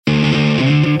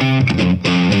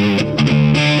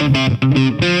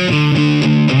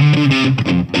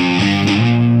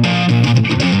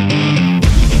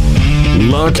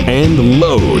lock, and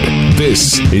load.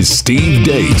 This is Steve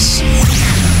Deace.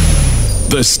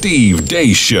 The Steve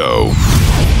Deace Show.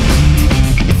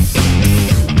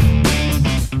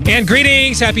 And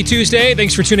greetings. Happy Tuesday.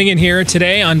 Thanks for tuning in here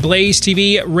today on Blaze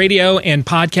TV, radio, and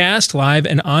podcast, live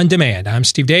and on demand. I'm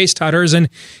Steve Deace. Todd Erzin,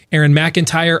 Aaron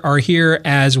McIntyre are here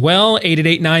as well.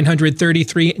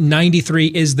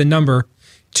 888-900-3393 is the number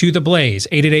to the Blaze.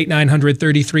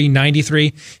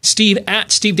 888-900-3393. Steve at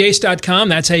stevedeace.com.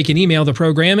 That's how you can email the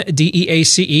program.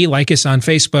 DEACE. Like us on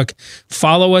Facebook.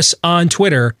 Follow us on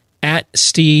Twitter at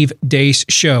Steve Deace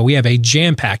Show. We have a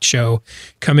jam-packed show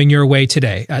coming your way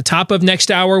today. Top of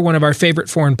next hour, one of our favorite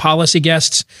foreign policy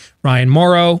guests, Ryan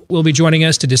Morrow, will be joining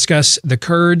us to discuss the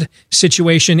Kurd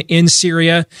situation in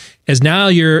Syria. As now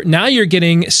you're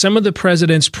getting some of the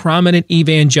president's prominent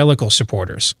evangelical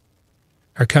supporters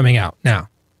are coming out now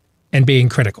and being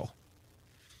critical.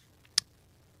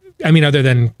 I mean, other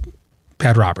than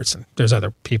Pat Robertson, there's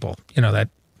other people, that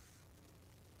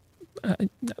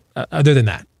other than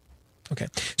that. Okay,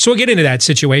 so we'll get into that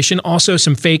situation. Also,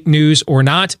 some fake news or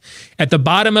not. At the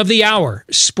bottom of the hour,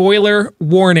 spoiler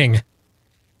warning.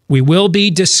 We will be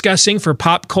discussing for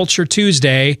Pop Culture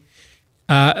Tuesday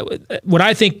what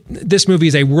I think this movie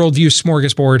is a worldview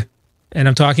smorgasbord, and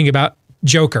I'm talking about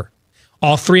Joker.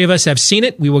 All three of us have seen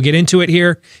it. We will get into it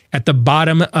here at the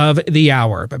bottom of the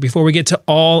hour. But before we get to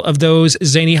all of those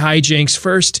zany hijinks,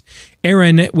 first,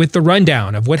 Aaron with the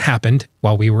rundown of what happened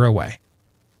while we were away.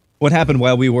 What happened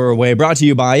while we were away, brought to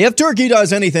you by, if Turkey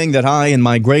does anything that I, in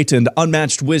my great and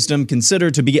unmatched wisdom,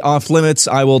 consider to be off limits,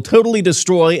 I will totally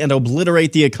destroy and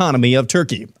obliterate the economy of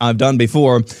Turkey. I've done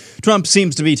before. Trump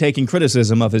seems to be taking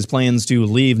criticism of his plans to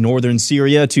leave northern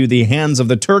Syria to the hands of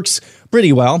the Turks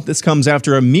pretty well. This comes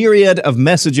after a myriad of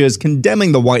messages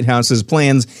condemning the White House's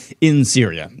plans in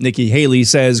Syria. Nikki Haley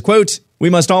says, quote, "We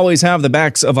must always have the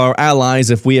backs of our allies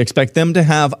if we expect them to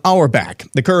have our back.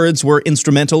 The Kurds were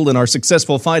instrumental in our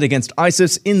successful fight against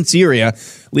ISIS in Syria.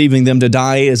 Leaving them to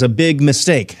die is a big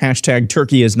mistake. Hashtag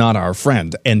Turkey is not our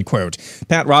friend," end quote.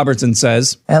 Pat Robertson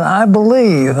says, "And I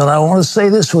believe, and I want to say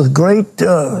this with great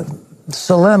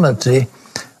solemnity,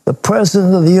 the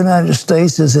President of the United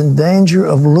States is in danger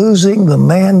of losing the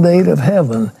mandate of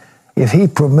heaven if he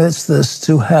permits this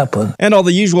to happen." And all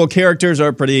the usual characters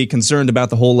are pretty concerned about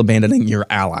the whole abandoning your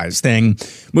allies thing.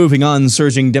 Moving on,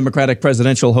 surging Democratic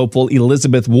presidential hopeful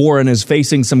Elizabeth Warren is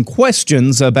facing some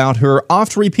questions about her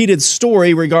oft-repeated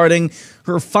story regarding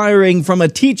her firing from a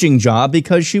teaching job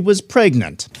because she was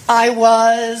pregnant. I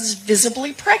was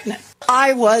visibly pregnant.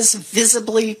 I was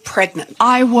visibly pregnant.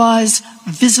 I was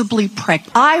visibly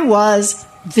pregnant. I was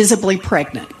visibly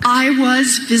pregnant. I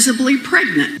was visibly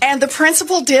pregnant. And the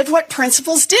principal did what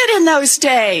principals did in those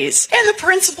days. And the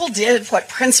principal did what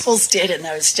principals did in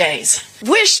those days.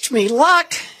 Wished me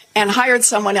luck and hired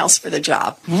someone else for the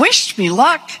job. Wished me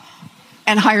luck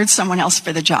and hired someone else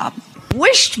for the job.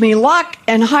 Wished me luck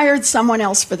and hired someone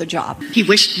else for the job. He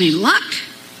wished me luck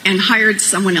and hired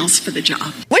someone else for the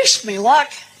job. Wished me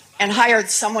luck and hired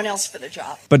someone else for the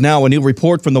job. But now a new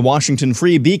report from the Washington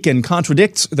Free Beacon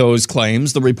contradicts those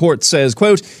claims. The report says,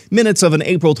 quote, "Minutes of an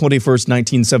April 21st,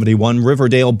 1971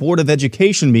 Riverdale Board of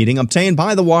Education meeting obtained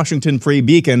by the Washington Free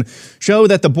Beacon show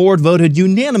that the board voted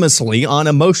unanimously on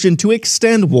a motion to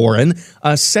extend Warren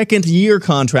a second-year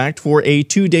contract for a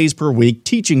 2 days per week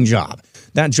teaching job.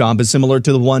 That job is similar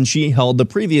to the one she held the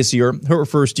previous year, her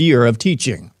first year of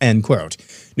teaching," end quote.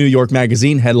 New York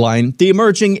Magazine headline, "The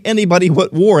Emerging Anybody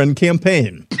But Warren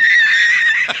Campaign."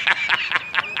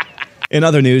 In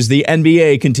other news, the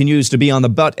NBA continues to be on the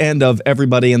butt end of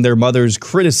everybody and their mother's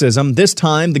criticism. This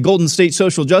time, the Golden State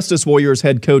Social Justice Warriors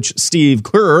head coach Steve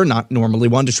Kerr, not normally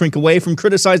one to shrink away from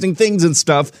criticizing things and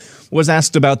stuff, was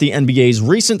asked about the NBA's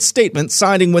recent statement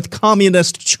siding with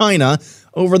communist China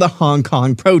over the Hong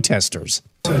Kong protesters.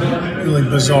 It's a really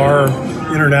bizarre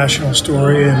international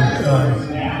story, and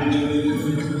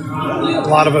a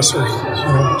lot of us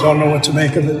don't know what to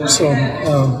make of it. So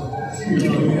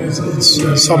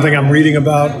it's something I'm reading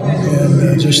about,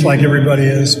 and just like everybody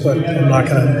is, but I'm not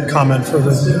going to comment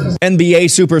further. NBA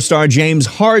superstar James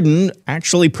Harden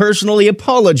actually personally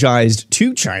apologized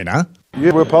to China.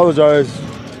 Yeah, we apologize.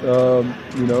 We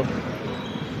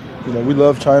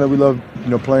love China. We love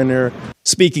playing there.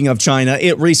 Speaking of China,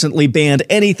 it recently banned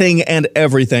anything and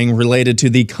everything related to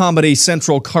the Comedy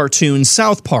Central cartoon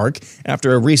South Park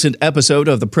after a recent episode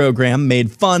of the program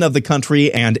made fun of the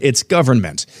country and its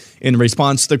government. In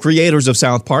response, the creators of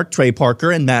South Park, Trey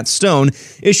Parker and Matt Stone,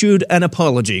 issued an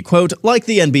apology. Quote, like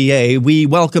the NBA, we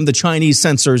welcome the Chinese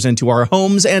censors into our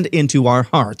homes and into our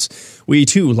hearts. We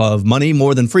too love money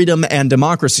more than freedom and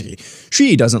democracy.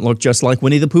 She doesn't look just like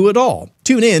Winnie the Pooh at all.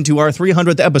 Tune in to our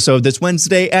 300th episode this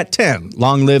Wednesday at 10.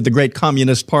 Long live the great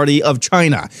Communist Party of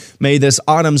China. May this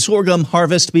autumn sorghum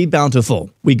harvest be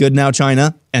bountiful. We good now,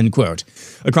 China? End quote.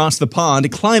 Across the pond,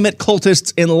 climate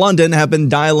cultists in London have been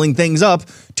dialing things up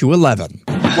to 11.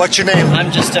 What's your name?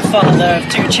 I'm just a father of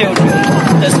 2 children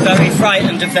that's very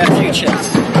frightened of their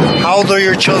futures. How old are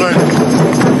your children?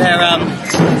 They're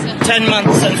 10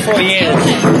 months and 4 years.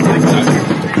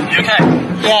 You okay?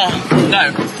 Yeah.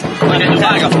 No. I get your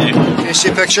bag off you. Can you see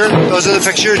a picture? Those are the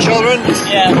picture of your children?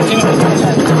 Yeah.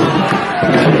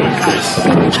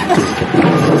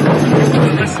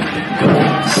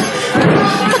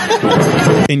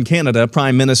 In Canada,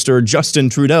 Prime Minister Justin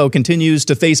Trudeau continues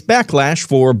to face backlash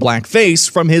for blackface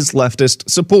from his leftist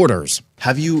supporters.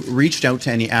 Have you reached out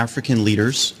to any African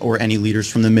leaders or any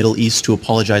leaders from the Middle East to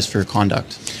apologize for your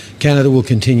conduct? Canada will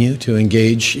continue to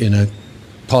engage in a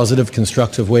positive,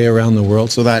 constructive way around the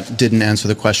world. So that didn't answer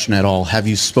the question at all. Have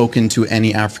you spoken to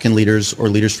any African leaders or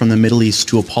leaders from the Middle East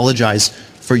to apologize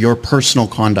for your personal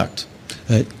conduct?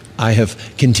 I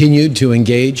have continued to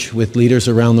engage with leaders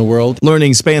around the world.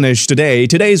 Learning Spanish today,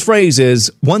 today's phrase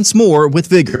is, once more with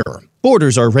vigor.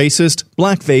 Borders are racist,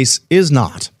 blackface is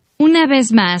not. Una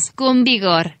vez más, con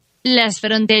vigor. Las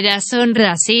fronteras son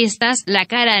racistas, la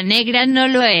cara negra no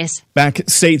lo es. Back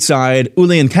stateside,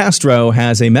 Julian Castro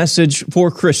has a message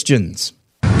for Christians.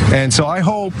 And so I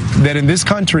hope that in this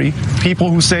country,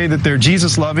 people who say that they're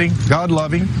Jesus-loving,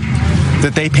 God-loving,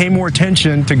 that they pay more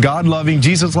attention to God-loving,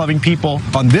 Jesus-loving people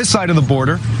on this side of the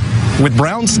border with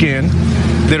brown skin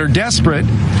that are desperate,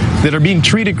 that are being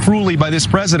treated cruelly by this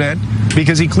president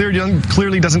because he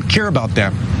clearly doesn't care about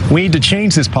them. We need to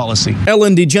change this policy.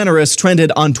 Ellen DeGeneres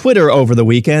trended on Twitter over the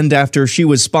weekend after she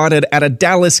was spotted at a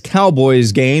Dallas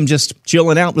Cowboys game just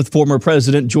chilling out with former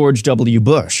President George W.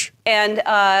 Bush. And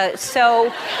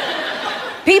so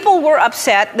people were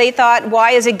upset. They thought,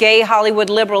 why is a gay Hollywood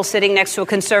liberal sitting next to a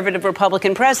conservative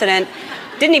Republican president?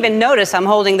 Didn't even notice I'm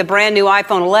holding the brand new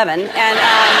iPhone 11.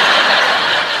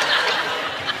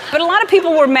 But a lot of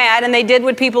people were mad, and they did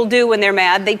what people do when they're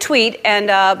mad. They tweet,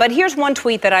 but here's one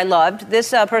tweet that I loved.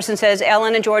 This person says,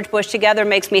 Ellen and George Bush together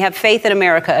makes me have faith in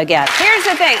America again. Here's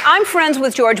the thing. I'm friends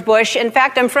with George Bush. In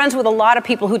fact, I'm friends with a lot of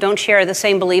people who don't share the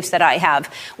same beliefs that I have.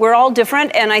 We're all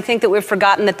different, and I think that we've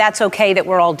forgotten that that's okay, that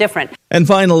we're all different. And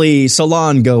finally,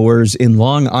 salon goers in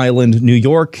Long Island, New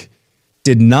York,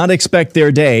 did not expect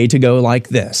their day to go like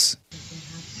this.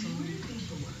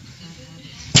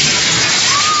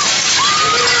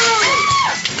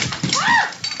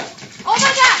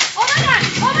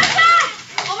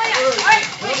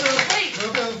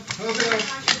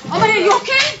 You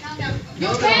okay? You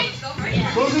okay?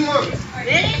 Close the door. Okay.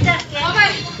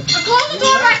 Close the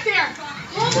door back there.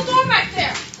 Close the door back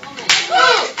there.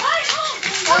 Oh my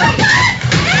God!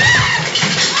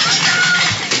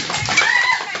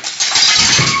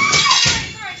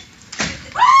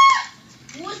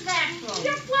 What's that from?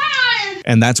 You're fired.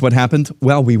 And that's what happened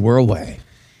while we were away.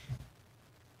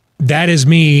 That is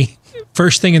me,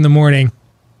 first thing in the morning,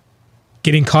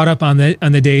 getting caught up on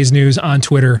the day's news on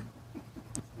Twitter.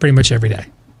 Pretty much every day.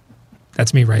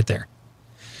 That's me right there.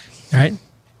 All right.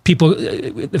 People,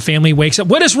 the family wakes up.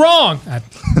 What is wrong? I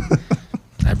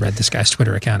read this guy's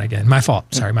Twitter account again. My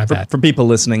fault. Sorry, my bad. For people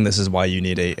listening, this is why you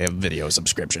need a video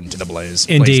subscription to the Blaze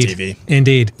TV.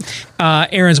 Indeed.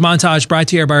 Aaron's montage brought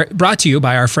to you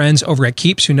by our friends over at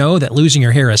Keeps, who know that losing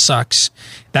your hair sucks.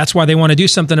 That's why they want to do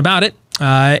something about it.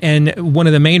 And one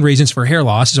of the main reasons for hair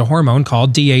loss is a hormone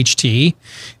called DHT.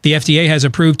 The FDA has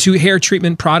approved 2 hair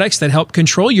treatment products that help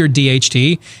control your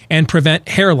DHT and prevent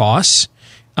hair loss.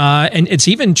 And it's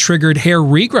even triggered hair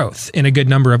regrowth in a good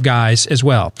number of guys as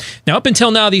well. Now, up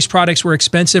until now, these products were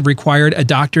expensive, required a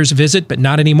doctor's visit, but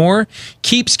not anymore.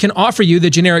 Keeps can offer you the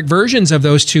generic versions of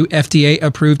those 2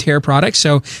 FDA-approved hair products.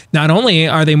 So not only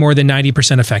are they more than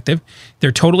 90% effective,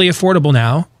 they're totally affordable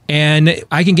now. And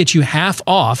I can get you half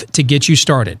off to get you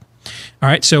started. All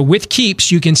right, so with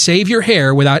Keeps, you can save your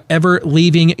hair without ever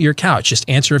leaving your couch. Just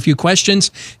answer a few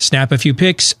questions, snap a few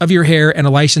pics of your hair, and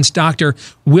a licensed doctor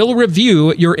will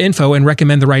review your info and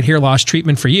recommend the right hair loss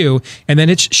treatment for you. And then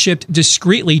it's shipped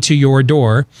discreetly to your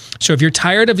door. So if you're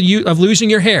tired of losing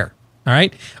your hair, all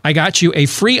right, I got you a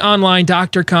free online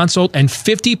doctor consult and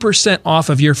 50% off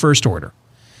of your first order.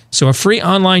 So a free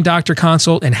online doctor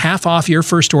consult and half off your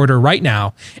first order right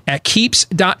now at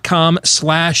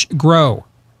keeps.com/grow.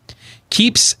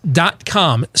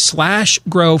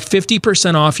 Keeps.com/grow,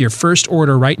 50% off your first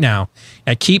order right now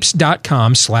at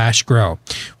Keeps.com/grow.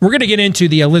 We're going to get into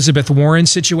the Elizabeth Warren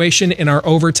situation in our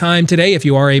overtime today. If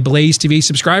you are a Blaze TV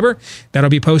subscriber, that'll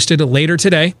be posted later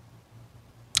today.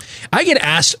 I get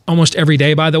asked almost every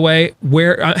day, by the way,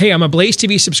 hey, I'm a Blaze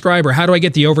TV subscriber. How do I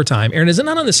get the overtime? Aaron, is it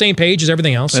not on the same page as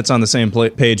everything else? It's on the same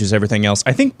page as everything else.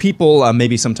 I think people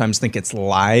maybe sometimes think it's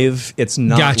live. It's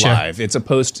not live. It's a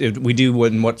post. We do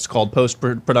what's called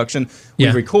post-production. We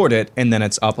record it, and then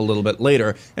it's up a little bit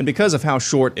later. And because of how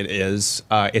short it is,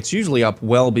 it's usually up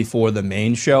well before the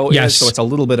main show is. So it's a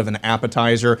little bit of an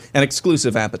appetizer, an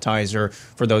exclusive appetizer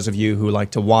for those of you who like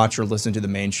to watch or listen to the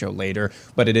main show later.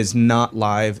 But it is not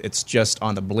live. It's just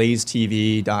on the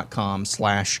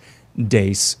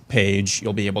blazetv.com/Deace page.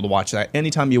 You'll be able to watch that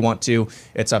anytime you want to.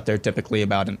 It's up there typically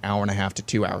about an hour and a half to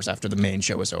 2 hours after the main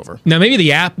show is over. Now, maybe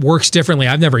the app works differently.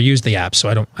 I've never used the app, so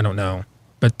I don't know.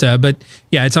 But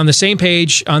yeah, it's on the same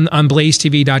page on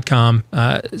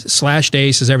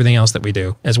blazetv.com/Deace as everything else that we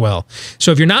do as well.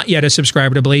 So if you're not yet a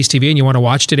subscriber to Blaze TV and you want to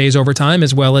watch today's overtime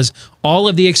as well as all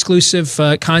of the exclusive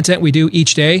content we do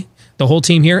each day, the whole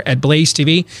team here at Blaze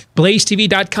TV,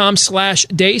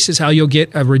 blazetv.com/Deace is how you'll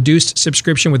get a reduced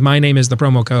subscription with my name as the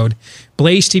promo code,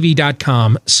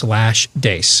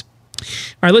 blazetv.com/Deace. All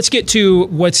right, let's get to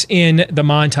what's in the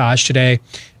montage today.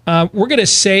 We're going to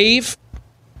save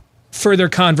further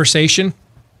conversation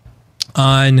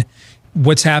on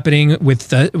what's happening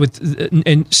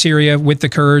in Syria with the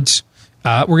Kurds.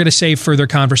 We're going to save further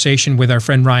conversation with our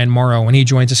friend Ryan Morrow when he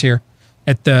joins us here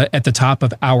at the top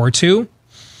of hour 2.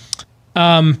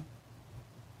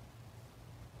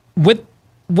 What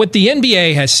the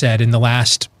NBA has said in the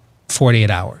last 48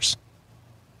 hours,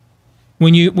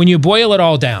 when you boil it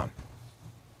all down,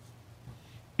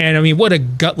 and I mean, what a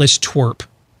gutless twerp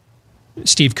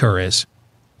Steve Kerr is.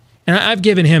 And I've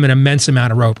given him an immense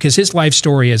amount of rope because his life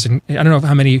story is, I don't know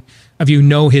how many of you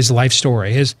know his life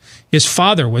story. His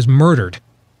father was murdered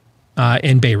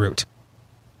in Beirut.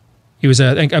 He was,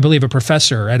 I believe, a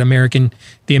professor at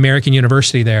the American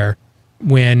University there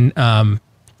when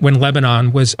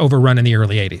Lebanon was overrun in the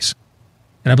early 80s.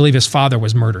 And I believe his father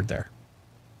was murdered there.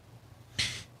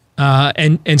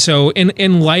 And so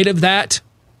in light of that,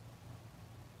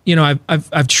 you know,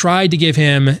 I've tried to give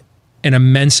him an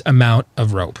immense amount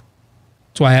of rope.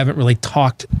 That's why I haven't really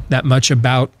talked that much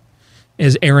about,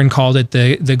 as Aaron called it,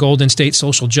 the Golden State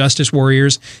Social Justice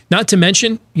Warriors. Not to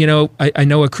mention, you know, I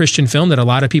know a Christian film that a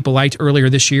lot of people liked earlier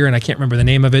this year, and I can't remember the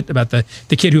name of it, about the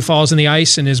kid who falls in the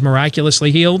ice and is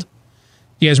miraculously healed.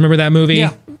 You guys remember that movie?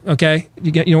 Yeah. Okay.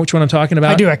 You know which one I'm talking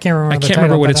about? I do. I can't remember. I can't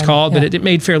remember what it's called, but it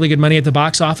made fairly good money at the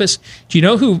box office. Do you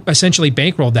know who essentially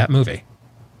bankrolled that movie?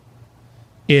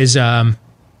 Is oh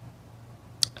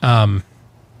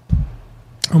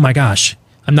my gosh,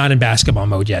 I'm not in basketball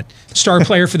mode yet. Star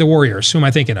player for the Warriors. Who am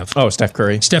I thinking of? Oh, Steph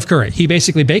Curry. Steph Curry. He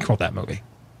basically bankrolled that movie.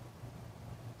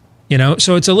 You know,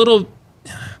 so it's a little.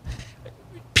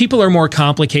 People are more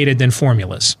complicated than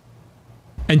formulas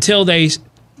until they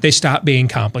stop being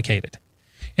complicated.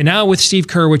 And now with Steve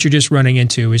Kerr, what you're just running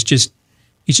into is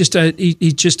he's just an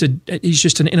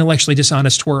intellectually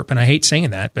dishonest twerp. And I hate saying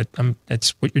that, but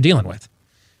that's what you're dealing with.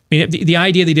 I mean, the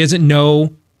idea that he doesn't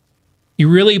know, you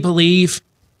really believe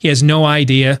he has no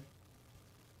idea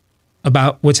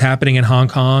about what's happening in Hong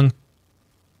Kong?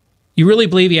 You really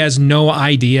believe he has no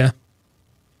idea?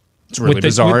 It's a really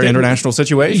bizarre international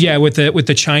situation. Yeah, with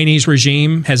the Chinese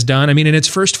regime has done. I mean, in its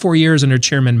first 4 years under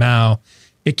Chairman Mao,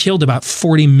 it killed about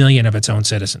 40 million of its own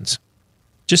citizens.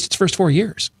 Just its first 4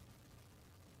 years.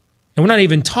 And we're not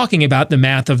even talking about the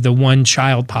math of the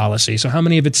one-child policy. So how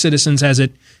many of its citizens has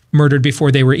it murdered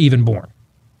before they were even born?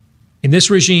 And this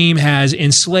regime has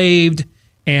enslaved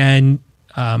and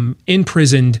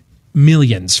imprisoned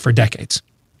millions for decades.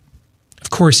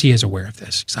 Of course he is aware of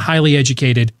this. He's a highly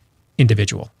educated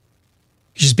individual.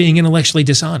 He's just being intellectually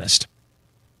dishonest.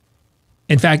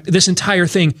 In fact, this entire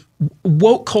thing,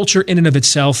 woke culture in and of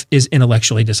itself is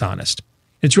intellectually dishonest.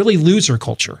 It's really loser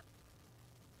culture.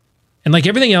 And like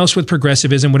everything else with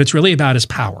progressivism, what it's really about is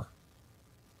power.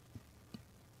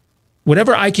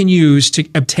 Whatever I can use to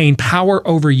obtain power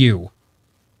over you,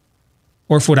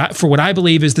 or for what I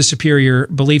believe is the superior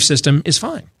belief system, is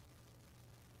fine.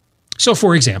 So,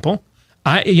 for example,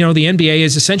 the NBA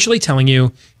is essentially telling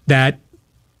you that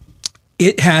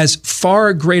it has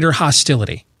far greater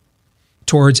hostility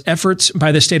towards efforts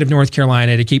by the state of North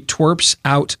Carolina to keep creeps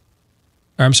out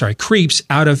of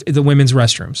the women's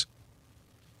restrooms.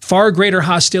 Far greater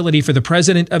hostility for the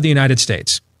president of the United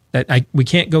States, that we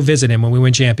can't go visit him when we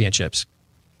win championships.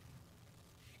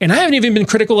 And I haven't even been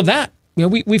critical of that. You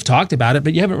know, we've talked about it,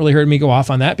 but you haven't really heard me go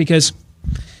off on that because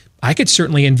I could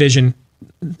certainly envision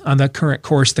on the current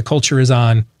course the culture is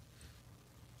on,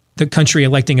 the country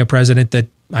electing a president that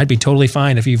I'd be totally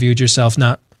fine if you viewed yourself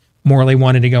not morally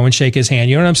wanting to go and shake his hand.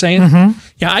 You know what I'm saying? Mm-hmm.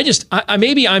 Yeah,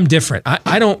 maybe I'm different.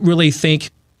 I don't really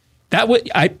think that would,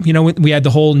 we had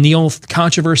the whole kneel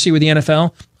controversy with the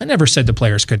NFL. I never said the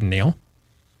players couldn't kneel.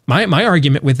 My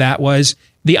argument with that was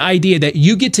the idea that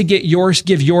you get to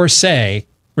give your say.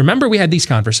 Remember, we had these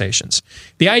conversations.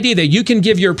 The idea that you can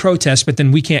give your protest, but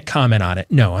then we can't comment on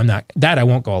it. No, I'm not. That I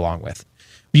won't go along with.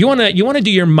 You want to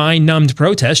do your mind-numbed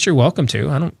protest, you're welcome to.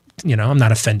 I'm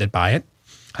not offended by it.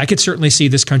 I could certainly see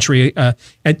this country,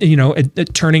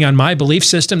 turning on my belief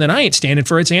system that I ain't standing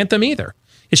for its anthem either.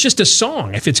 It's just a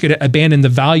song. If it's going to abandon the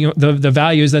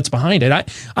values that's behind it,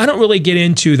 I don't really get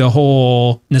into the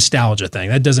whole nostalgia thing.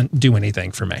 That doesn't do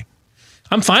anything for me.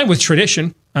 I'm fine with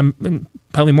tradition. I'm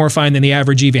probably more fine than the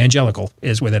average evangelical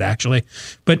is with it, actually.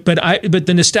 But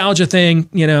the nostalgia thing,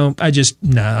 I'm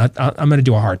going to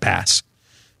do a hard pass.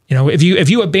 If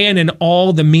you abandon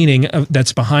all the meaning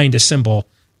that's behind a symbol,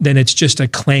 then it's just a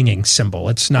clanging symbol.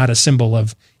 It's not a symbol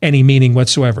of any meaning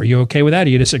whatsoever. You okay with that, or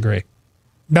you disagree?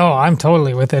 No, I'm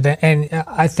totally with it. And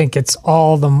I think it's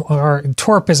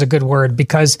torp is a good word,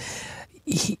 because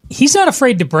he's not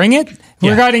afraid to bring it.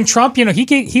 Regarding Trump,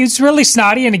 he's really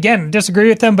snotty, and again, disagree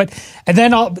with him. But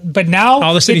now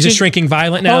all of a sudden he's just shrinking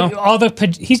violent now.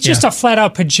 He's just a flat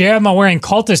out pajama wearing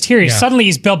cultist here. Suddenly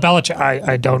he's Bill Belichick.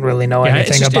 I don't really know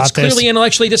anything about this. It's clearly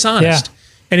intellectually dishonest,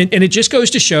 and it just goes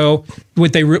to show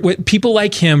what people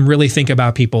like him really think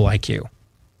about people like you.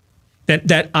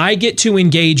 That I get to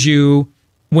engage you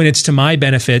when it's to my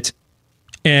benefit,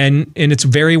 and it's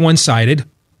very one-sided.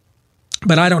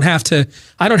 But I don't have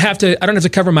to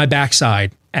cover my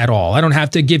backside at all. I don't have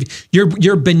to give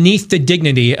you're beneath the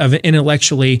dignity of an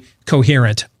intellectually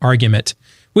coherent argument,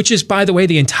 which is, by the way,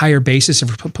 the entire basis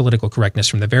of political correctness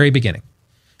from the very beginning.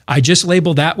 I just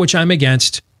label that which I'm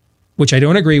against, which I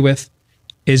don't agree with,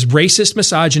 is racist,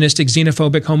 misogynistic,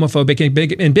 xenophobic, homophobic,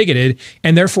 and bigoted,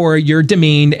 and therefore you're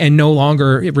demeaned and no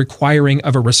longer requiring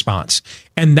of a response.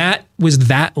 And that was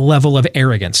that level of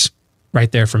arrogance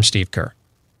right there from Steve Kerr.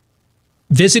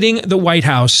 Visiting the White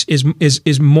House is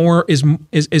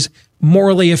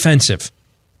morally offensive,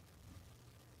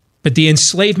 but the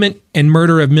enslavement and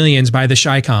murder of millions by the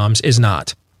Chi-Coms is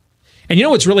not. And you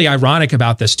know what's really ironic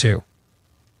about this too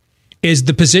is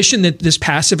the position that this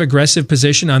passive aggressive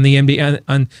position on the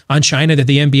NBA on China that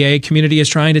the NBA community is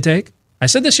trying to take. I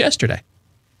said this yesterday,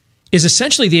 is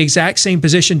essentially the exact same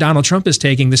position Donald Trump is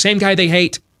taking. The same guy they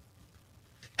hate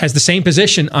has the same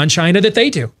position on China that they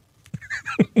do.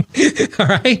 All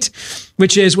right.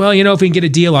 Which is, well, if we can get a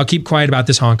deal, I'll keep quiet about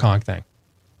this Hong Kong thing.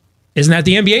 Isn't that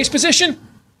the NBA's position?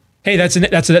 Hey, that's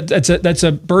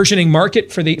a burgeoning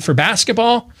market for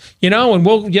basketball, and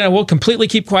we'll completely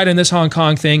keep quiet on this Hong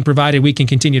Kong thing, provided we can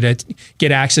continue to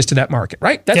get access to that market,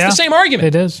 right? That's the same argument.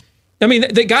 It is. I mean,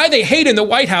 the guy they hate in the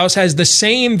White House has the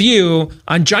same view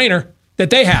on China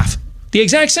that they have. The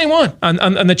exact same one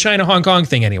on the China-Hong Kong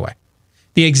thing anyway.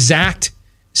 The exact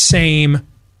same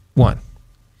one.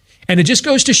 And it just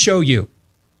goes to show you,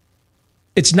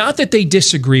 it's not that they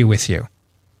disagree with you.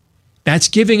 That's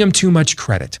giving them too much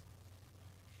credit.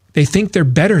 They think they're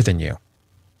better than you.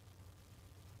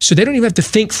 So they don't even have to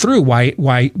think through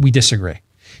why we disagree.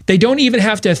 They don't even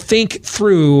have to think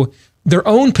through their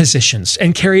own positions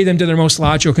and carry them to their most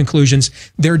logical conclusions.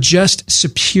 They're just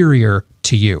superior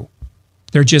to you.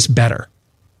 They're just better.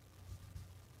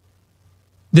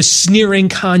 The sneering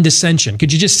condescension.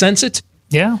 Could you just sense it?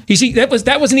 Yeah. You see, that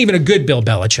wasn't even a good Bill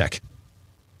Belichick.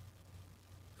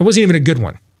 It wasn't even a good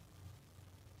one.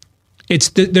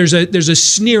 There's a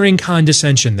sneering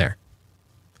condescension there.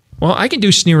 Well, I can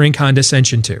do sneering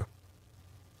condescension too.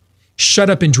 Shut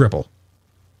up and dribble.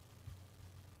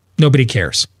 Nobody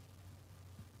cares.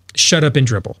 Shut up and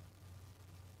dribble.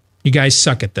 You guys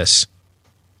suck at this.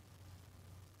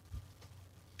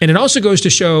 And it also goes to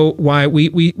show why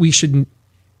we shouldn't.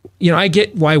 I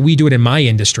get why we do it in my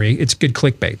industry. It's good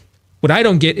clickbait. What I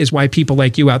don't get is why people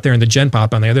like you out there in the Gen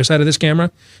Pop on the other side of this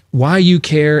camera, why you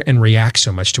care and react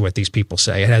so much to what these people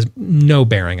say. It has no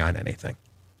bearing on anything.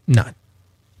 None.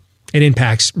 It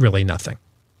impacts really nothing.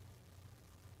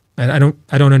 And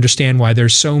I don't understand why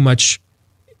there's so much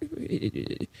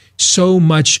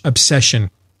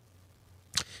obsession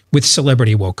with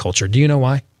celebrity woke culture. Do you know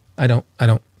why? I don't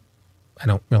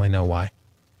really know why.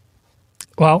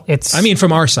 Well,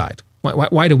 from our side.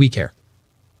 Why do we care?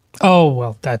 Oh,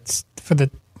 well, that's for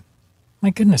the... My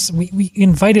goodness, we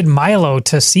invited Milo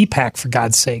to CPAC, for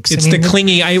God's sakes. It's the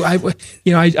clingy...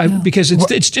 because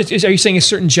it's just... Are you saying a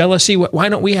certain jealousy? Why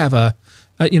don't we have a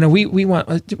We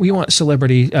want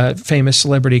celebrity, famous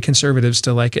celebrity conservatives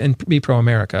to like and be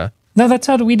pro-America. No, that's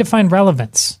how we define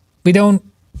relevance. We don't.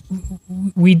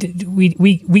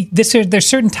 There's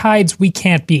certain tides we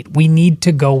can't beat. We need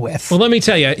to go with. Well, let me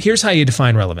tell you. Here's how you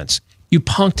define relevance. You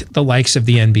punked the likes of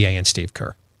the NBA and Steve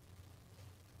Kerr.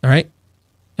 All right.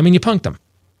 I mean, you punked them.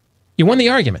 You won the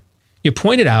argument. You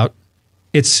pointed out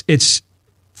it's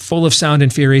full of sound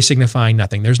and fury, signifying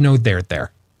nothing. There's no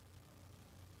there.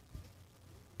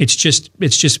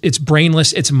 It's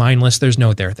brainless. It's mindless. There's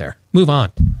no there. Move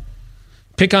on.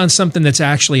 Pick on something that's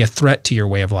actually a threat to your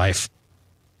way of life.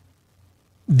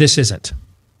 This isn't.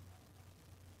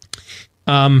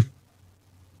 I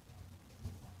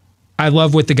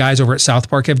love what the guys over at South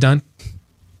Park have done.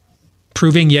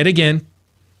 Proving yet again,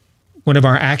 one of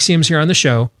our axioms here on the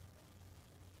show,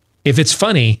 if it's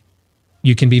funny,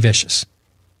 you can be vicious.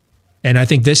 And I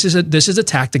think this is a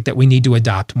tactic that we need to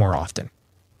adopt more often.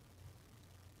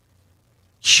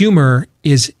 Humor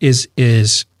is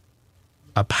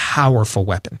a powerful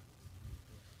weapon.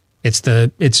 You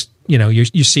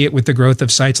see it with the growth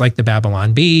of sites like the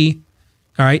Babylon Bee.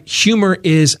 All right. Humor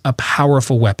is a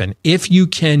powerful weapon if you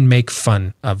can make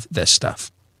fun of this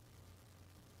stuff.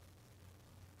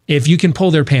 If you can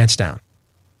pull their pants down.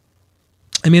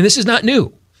 I mean, this is not new.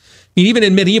 I mean, even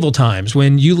in medieval times,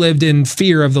 when you lived in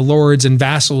fear of the lords and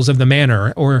vassals of the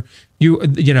manor, or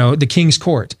the king's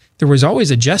court, there was always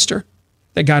a jester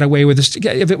that got away with this.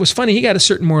 If it was funny, he got a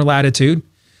certain more latitude.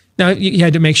 Now, you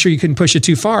had to make sure you couldn't push it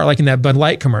too far, like in that Bud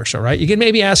Light commercial, right? You can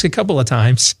maybe ask a couple of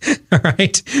times, all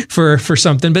right, for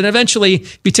something. But eventually,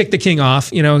 if you tick the king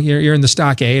off, you're in the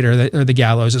stockade or the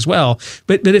gallows as well.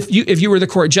 But if you were the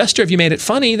court jester, if you made it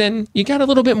funny, then you got a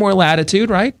little bit more latitude,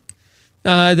 right?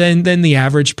 Than the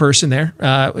average person there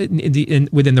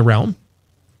within the realm.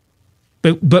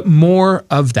 But more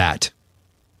of that.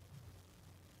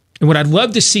 And what I'd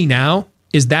love to see now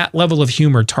is that level of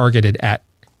humor targeted at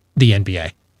the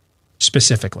NBA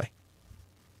specifically,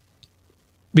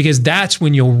 because that's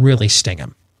when you'll really sting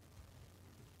them.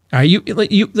 All right, you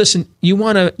listen. You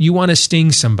want to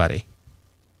sting somebody.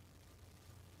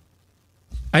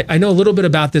 I know a little bit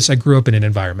about this. I grew up in an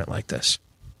environment like this.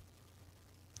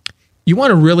 You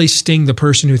want to really sting the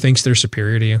person who thinks they're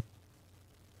superior to you?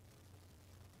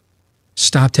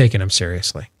 Stop taking them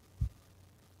seriously.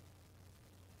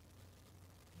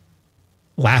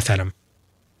 Laugh at them.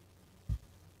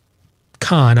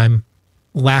 Con, I'm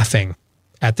laughing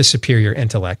at the superior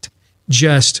intellect.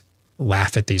 Just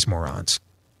laugh at these morons.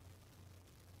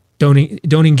 Don't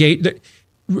engage.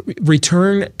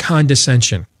 Return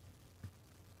condescension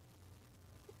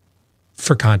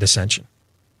for condescension.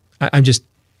 I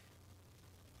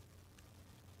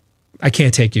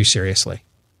can't take you seriously.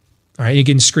 All right, you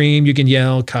can scream, you can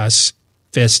yell, cuss,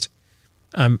 fist.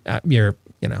 I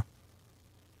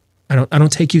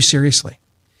don't take you seriously.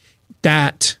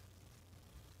 That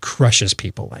crushes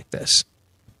people like this.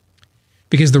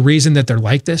 Because the reason that they're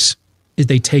like this is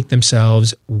they take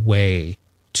themselves way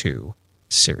too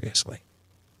seriously.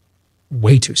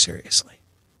 Way too seriously.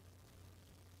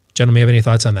 Gentlemen, you have any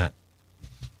thoughts on that?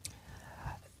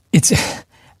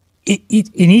 In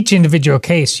each individual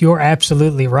case, you're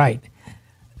absolutely right.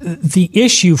 The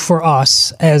issue for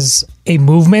us as a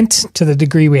movement, to the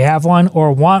degree we have one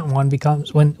or want one,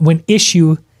 becomes when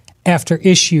issue after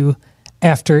issue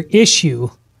after issue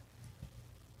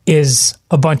is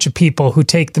a bunch of people who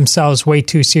take themselves way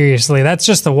too seriously. That's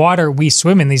just the water we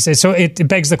swim in these days. So it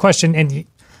begs the question, and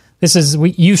this is,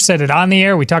 you said it on the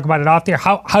air, we talk about it off the air,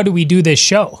 how do we do this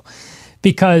show?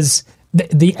 Because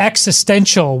the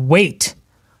existential weight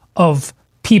of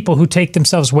people who take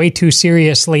themselves way too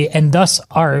seriously and thus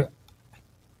are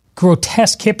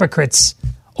grotesque hypocrites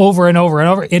over and over and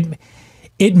over,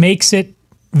 it makes it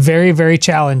very, very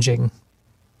challenging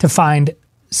to find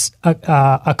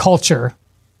a culture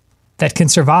that can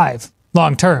survive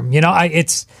long term.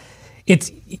 It's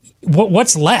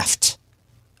what's left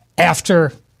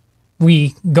after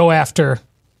we go after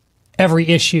every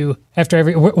issue,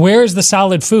 where is the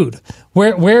solid food?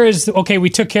 Where is, okay, we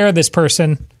took care of this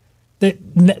person,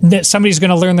 that somebody's going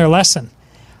to learn their lesson.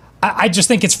 I just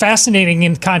think it's fascinating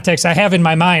in context. I have in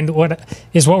my mind what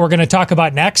we're going to talk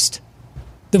about next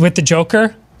with the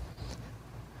Joker,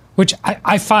 which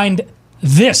I find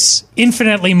this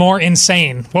infinitely more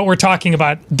insane, what we're talking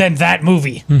about, than that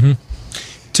movie. Mm-hmm.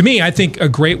 To me, I think a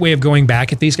great way of going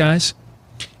back at these guys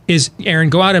is, Aaron,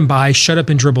 go out and buy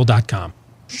shutupanddribble.com.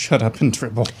 Shut up and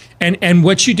dribble. And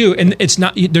what you do, and it's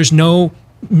not, there's no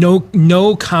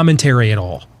commentary at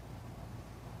all.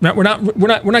 We're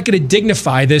not going to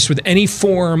dignify this with any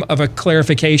form of a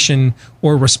clarification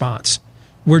or response.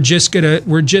 we're just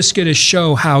gonna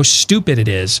show how stupid it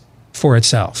is for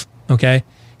itself. Okay.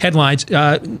 Headlines: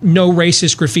 no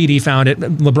racist graffiti found at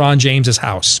LeBron James's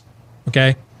house.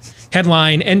 Okay.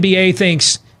 Headline: NBA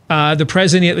thinks the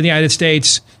president of the United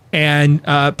States and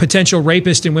potential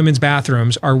rapists in women's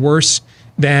bathrooms are worse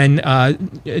than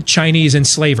Chinese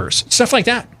enslavers. Stuff like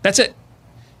that. That's it.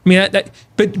 I mean,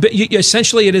 but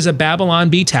essentially it is a Babylon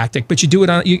Bee tactic, but you do it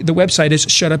on, the website is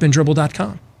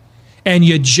shutupanddribble.com. And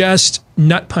you just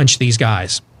nut punch these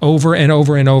guys over and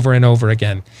over and over and over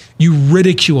again. You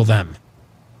ridicule them.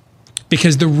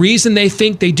 Because the reason they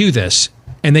think they do this,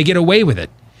 and they get away with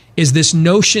it, is this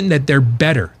notion that they're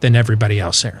better than everybody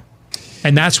else there.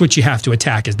 And that's what you have to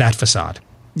attack, is that facade.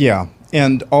 Yeah.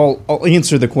 And I'll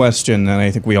answer the question, and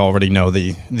I think we already know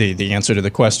the answer to the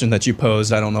question that you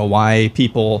posed. I don't know why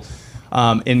people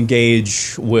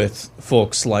engage with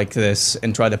folks like this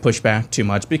and try to push back too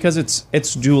much, because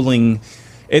it's dueling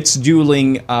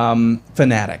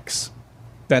fanatics.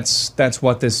 That's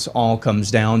what this all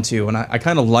comes down to, and I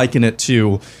kind of liken it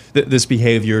to this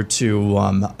behavior to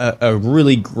a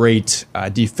really great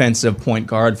defensive point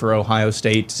guard for Ohio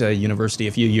State University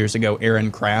a few years ago, Aaron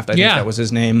Kraft. I think that was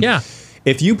his name. Yeah.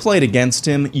 If you played against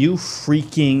him, you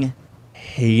freaking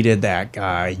hated that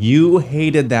guy. You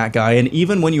hated that guy. And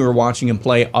even when you were watching him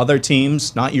play other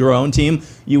teams, not your own team,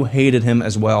 you hated him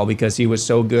as well because he was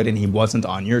so good and he wasn't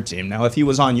on your team. Now, if he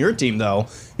was on your team, though,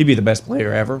 he'd be the best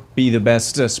player ever, be the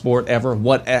best sport ever,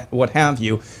 what have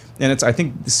you. And it's, I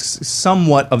think,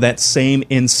 somewhat of that same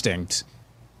instinct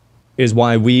is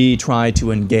why we try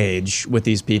to engage with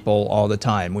these people all the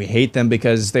time. We hate them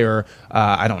because they're,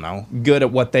 good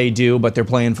at what they do, but they're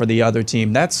playing for the other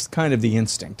team. That's kind of the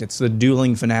instinct. It's the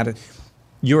dueling fanatic.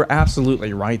 You're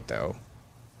absolutely right, though.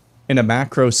 In a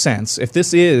macro sense, if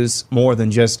this is more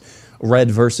than just red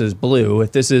versus blue,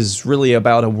 if this is really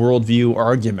about a worldview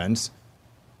argument,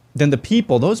 then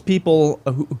those people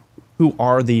who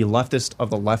are the leftist of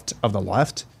the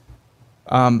left,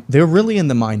 they're really in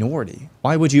the minority.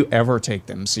 Why would you ever take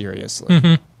them seriously?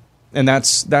 Mm-hmm. And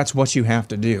that's what you have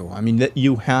to do. I mean, that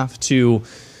you have to.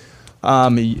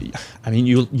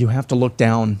 You have to look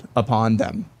down upon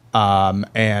them,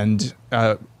 and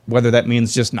whether that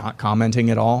means just not commenting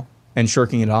at all and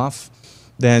shirking it off,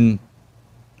 then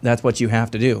that's what you have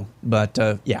to do. But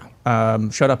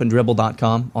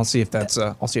shutupanddribble.com. I'll see if that's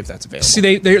available.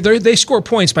 See, they score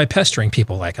points by pestering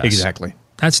people like us. Exactly.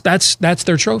 That's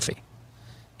their trophy.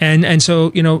 And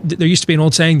so, there used to be an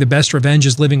old saying, the best revenge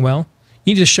is living well.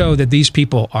 You need to show that these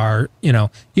people are, you got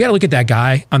to look at that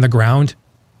guy on the ground.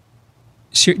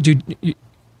 Dude,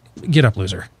 get up,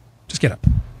 loser. Just get up.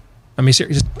 I mean,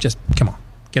 just come on.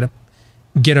 Get up.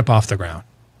 Get up off the ground.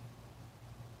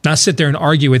 Not sit there and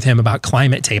argue with him about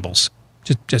climate tables.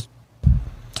 Just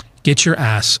get your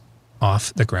ass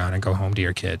off the ground and go home to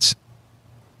your kids.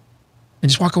 And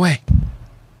just walk away.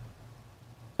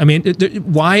 I mean,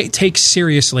 why take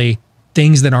seriously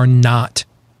things that are not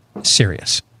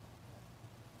serious?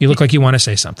 You look like you want to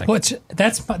say something. Well,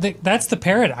 that's the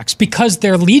paradox, because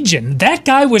they're legion. That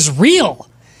guy was real.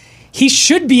 He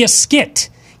should be a skit.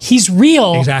 He's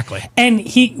real. Exactly. And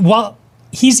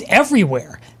he's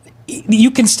everywhere.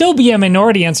 You can still be a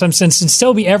minority in some sense and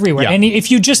still be everywhere. Yeah. And if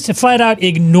you just flat out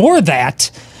ignore that,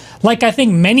 like I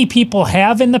think many people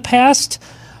have in the past,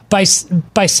 by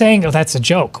saying, oh, that's a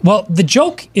joke. Well, the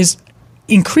joke is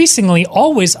increasingly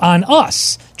always on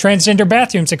us, transgender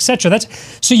bathrooms, etc.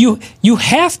 So you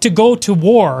have to go to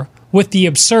war with the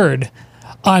absurd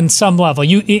on some level.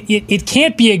 It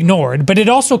can't be ignored, but it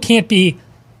also can't be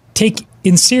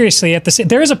taken seriously at the same.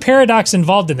 There is a paradox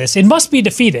involved in this. It must be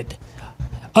defeated.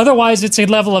 Otherwise, it's a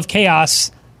level of chaos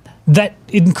that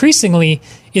increasingly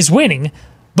is winning.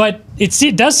 But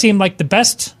it does seem like the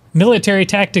best military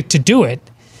tactic to do it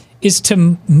is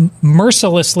to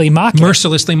mercilessly mock it.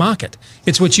 Mercilessly mock it.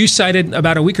 It's what you cited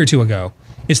about a week or two ago.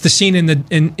 It's the scene in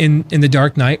the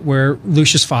Dark Knight where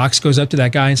Lucius Fox goes up to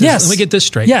that guy and says, yes. Let me get this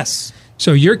straight. Yes.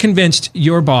 So you're convinced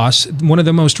your boss, one of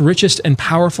the most richest and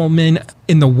powerful men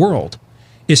in the world,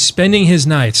 is spending his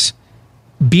nights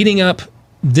beating up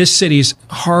this city's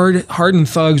hardened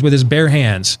thugs with his bare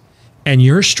hands. And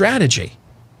your strategy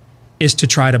is to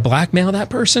try to blackmail that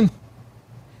person?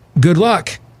 Good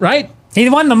luck, right? He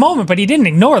won the moment, but he didn't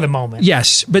ignore the moment.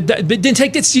 Yes, but didn't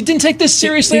take this. You didn't take this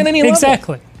seriously on any level.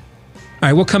 Exactly. All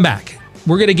right, we'll come back.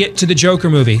 We're going to get to the Joker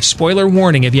movie. Spoiler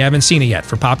warning if you haven't seen it yet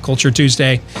for Pop Culture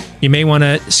Tuesday. You may want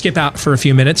to skip out for a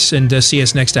few minutes and see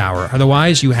us next hour.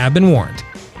 Otherwise, you have been warned.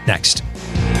 Next.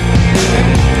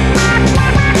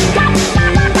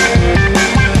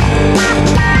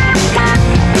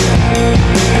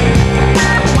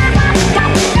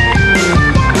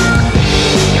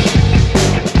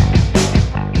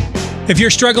 If you're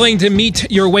struggling to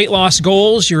meet your weight loss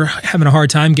goals, you're having a hard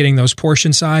time getting those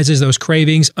portion sizes, those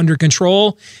cravings under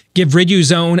control, give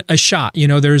Riduzone a shot. You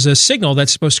know, there's a signal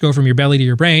that's supposed to go from your belly to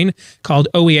your brain called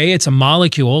OEA. It's a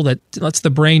molecule that lets the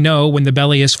brain know when the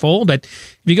belly is full. But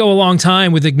if you go a long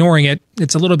time with ignoring it,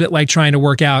 it's a little bit like trying to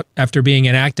work out after being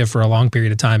inactive for a long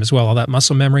period of time as well. All that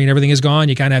muscle memory and everything is gone.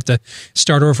 You kind of have to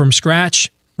start over from scratch.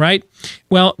 Right?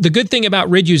 Well, the good thing about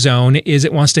Riduzone is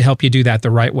it wants to help you do that the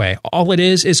right way. All it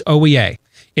is OEA.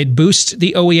 It boosts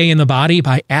the OEA in the body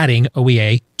by adding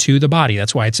OEA to the body.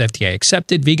 That's why it's FDA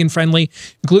accepted, vegan friendly,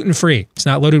 gluten free. It's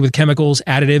not loaded with chemicals,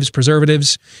 additives,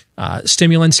 preservatives,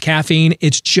 stimulants, caffeine.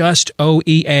 It's just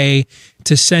OEA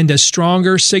to send a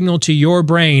stronger signal to your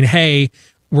brain. Hey,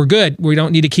 we're good. We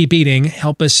don't need to keep eating.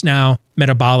 Help us now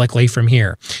metabolically from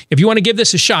here. If you want to give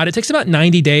this a shot, it takes about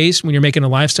 90 days when you're making a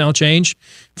lifestyle change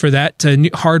for that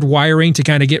hard wiring to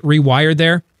kind of get rewired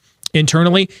there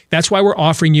internally. That's why we're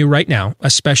offering you right now a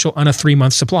special on a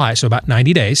 3-month supply. So about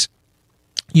 90 days.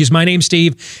 Use my name,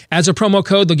 Steve, as a promo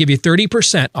code. They'll give you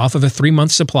 30% off of a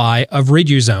 3-month supply of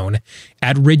Riduzone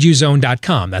at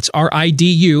riduzone.com. That's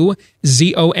RIDUZONE.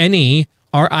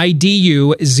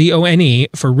 RIDUZONE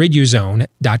for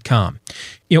riduzone.com.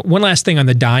 You know, one last thing on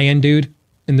the die-in, dude.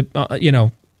 And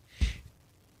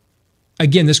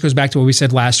again, this goes back to what we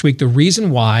said last week. The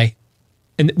reason why,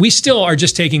 and we still are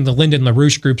just taking the Lyndon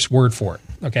LaRouche Group's word for it,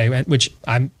 okay, which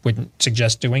I wouldn't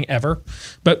suggest doing ever.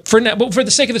 But for now, but for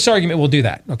the sake of this argument, we'll do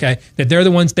that, okay? That they're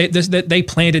the ones that they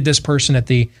planted this person at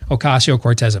the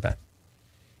Ocasio-Cortez event.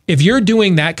 If you're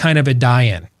doing that kind of a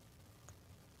die-in,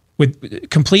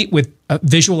 complete with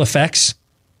visual effects,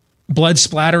 blood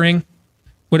splattering.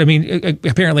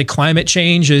 Apparently climate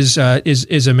change is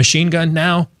a machine gun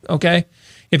now. Okay,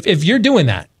 if you're doing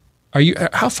that,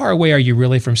 how far away are you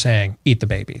really from saying eat the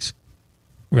babies?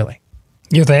 Really,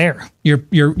 you're there. You're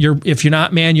if you're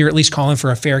not, man, you're at least calling for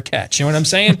a fair catch. You know what I'm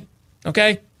saying?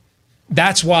 Okay,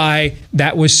 that's why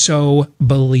that was so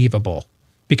believable,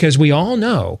 because we all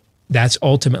know that's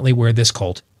ultimately where this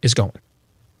cult is going.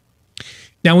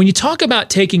 Now, when you talk about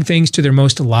taking things to their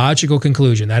most logical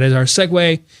conclusion, that is our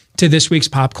segue to this week's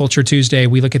Pop Culture Tuesday.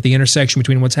 We look at the intersection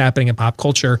between what's happening in pop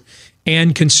culture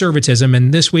and conservatism.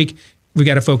 And this week, we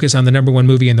got to focus on the number one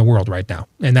movie in the world right now,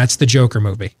 and that's the Joker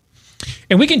movie.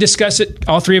 And we can discuss it.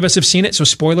 All three of us have seen it, so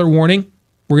spoiler warning.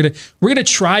 We're gonna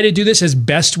try to do this as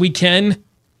best we can,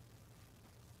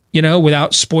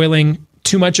 without spoiling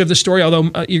too much of the story. Although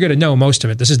you're gonna know most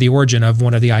of it. This is the origin of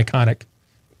one of the iconic,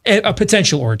 a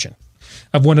potential origin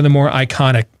of one of the more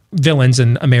iconic villains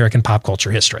in American pop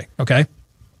culture history. Okay,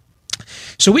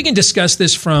 so we can discuss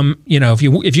this from if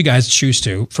you guys choose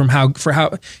to, from how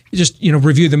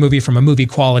review the movie from a movie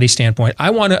quality standpoint. I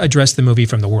want to address the movie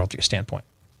from the worldview standpoint.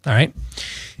 All right,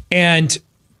 and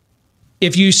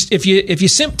if you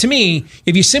simply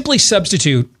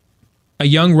substitute a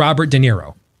young Robert De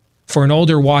Niro for an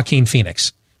older Joaquin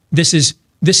Phoenix, this is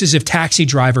if Taxi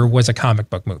Driver was a comic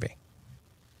book movie.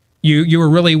 You were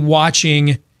really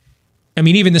watching,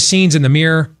 even the scenes in the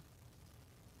mirror,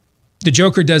 the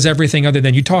Joker does everything other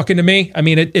than you talking to me.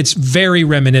 It's very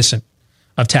reminiscent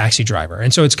of Taxi Driver.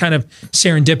 And so it's kind of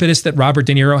serendipitous that Robert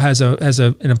De Niro has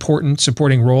an important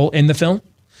supporting role in the film.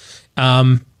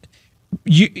 I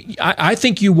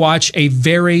think you watch a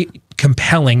very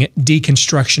compelling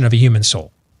deconstruction of a human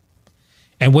soul.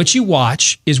 And what you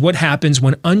watch is what happens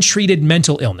when untreated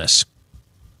mental illness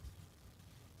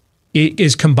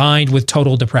is combined with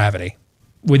total depravity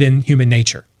within human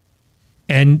nature.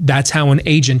 And that's how an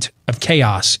agent of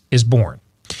chaos is born.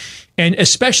 And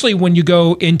especially when you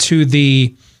go into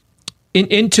the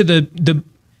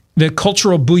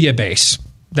cultural bouillabaisse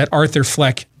that Arthur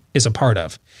Fleck is a part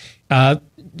of.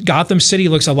 Gotham City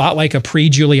looks a lot like a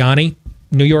pre-Giuliani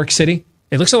New York City.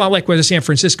 It looks a lot like what San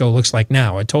Francisco looks like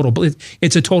now.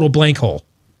 It's a total blank hole,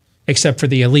 except for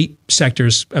the elite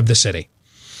sectors of the city.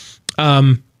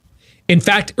 In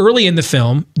fact, early in the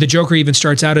film, the Joker even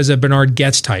starts out as a Bernard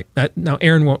Goetz type. Now,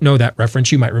 Aaron won't know that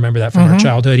reference. You might remember that from her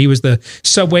childhood. He was the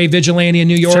subway vigilante in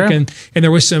New York, sure. and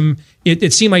there was some.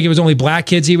 It seemed like it was only black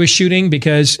kids he was shooting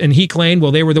and he claimed,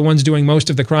 well, they were the ones doing most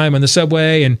of the crime on the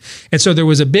subway, and so there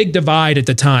was a big divide at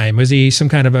the time. Was he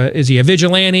is he a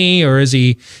vigilante, or is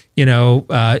he,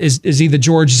 is he the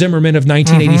George Zimmerman of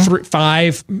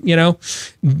 1985?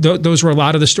 Those were a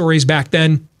lot of the stories back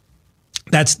then.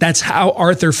 That's how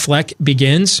Arthur Fleck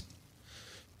begins,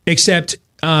 except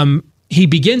he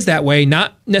begins that way,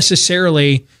 not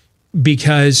necessarily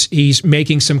because he's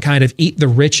making some kind of eat the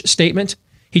rich statement.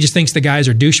 He just thinks the guys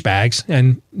are douchebags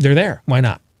and they're there. Why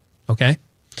not? Okay.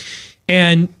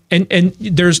 And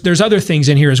there's other things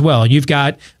in here as well. You've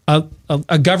got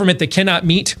a government that cannot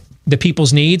meet the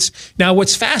people's needs. Now,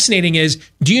 what's fascinating is,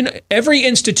 do you know, every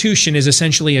institution is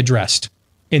essentially addressed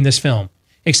in this film,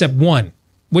 except one.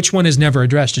 Which one is never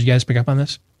addressed? Did you guys pick up on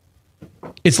this?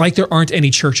 It's like there aren't any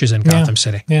churches in Gotham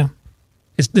City. Yeah.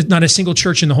 There's not a single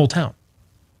church in the whole town.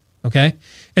 Okay?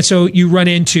 And so you run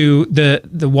into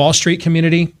the Wall Street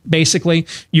community, basically.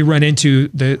 You run into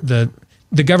the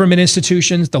government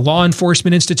institutions, the law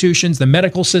enforcement institutions, the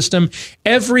medical system,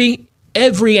 every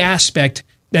aspect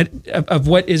of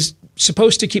what is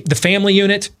supposed to keep the family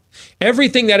unit,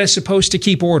 everything that is supposed to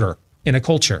keep order in a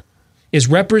culture is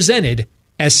represented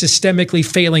as systemically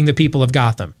failing the people of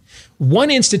Gotham. One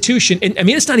institution, and I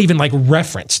mean, it's not even like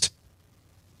referenced.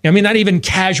 I mean, not even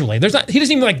casually. He doesn't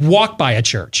even like walk by a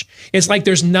church. It's like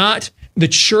the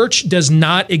church does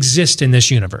not exist in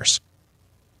this universe.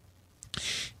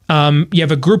 You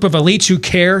have a group of elites who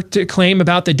care to claim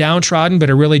about the downtrodden, but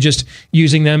are really just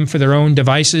using them for their own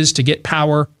devices to get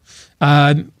power.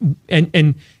 While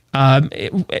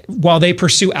they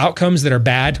pursue outcomes that are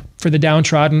bad for the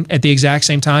downtrodden at the exact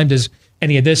same time, does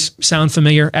any of this sound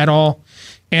familiar at all?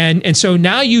 And so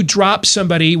now you drop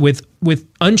somebody with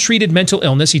untreated mental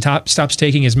illness. He stops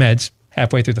taking his meds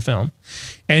halfway through the film.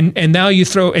 And now you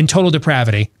throw in total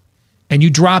depravity, and you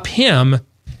drop him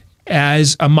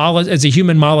as a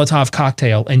human Molotov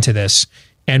cocktail into this.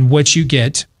 And what you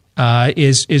get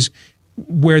is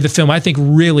where the film, I think,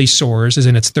 really soars, is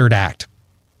in its third act,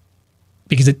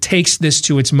 because it takes this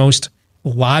to its most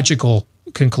logical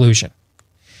conclusion.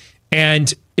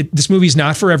 And this movie's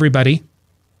not for everybody.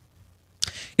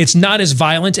 It's not as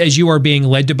violent as you are being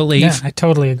led to believe. Yeah, I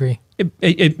totally agree.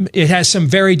 It has some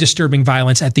very disturbing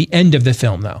violence at the end of the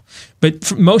film, though.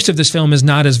 But most of this film is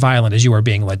not as violent as you are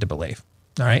being led to believe.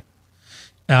 All right.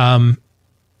 But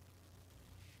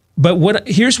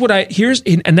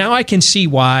and now I can see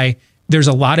why there's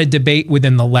a lot of debate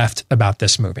within the left about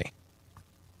this movie.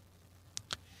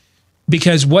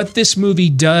 Because what this movie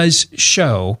does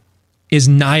show is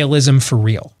nihilism for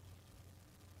real.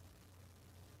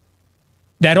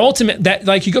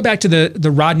 Like you go back to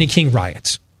the Rodney King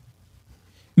riots.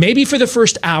 Maybe for the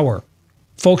first hour,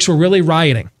 folks were really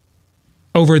rioting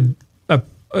over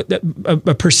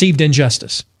a perceived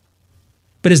injustice.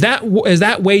 But as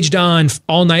that waged on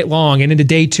all night long and into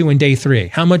day 2 and day 3,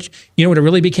 how much, you know what it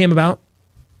really became about?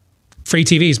 Free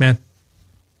TVs, man.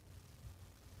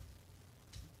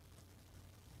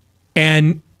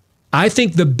 And I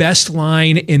think the best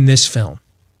line in this film,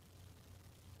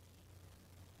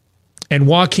 and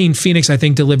Joaquin Phoenix, I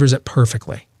think, delivers it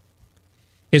perfectly,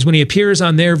 is when he appears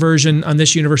on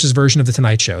this universe's version of The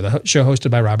Tonight Show, the show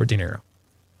hosted by Robert De Niro.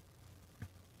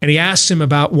 And he asks him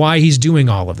about why he's doing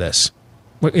all of this.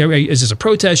 Is this a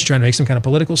protest? You're trying to make some kind of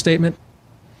political statement?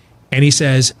 And he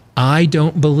says, I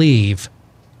don't believe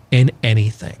in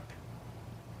anything.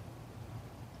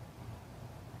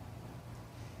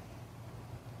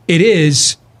 It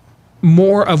is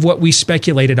more of what we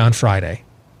speculated on Friday.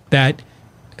 That,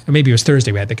 maybe it was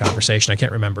Thursday we had the conversation, I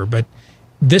can't remember. But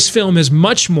this film is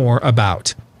much more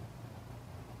about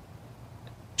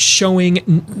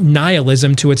showing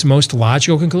nihilism to its most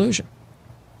logical conclusion.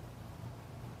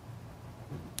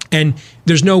 And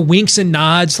there's no winks and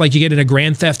nods like you get in a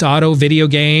Grand Theft Auto video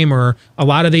game or a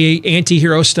lot of the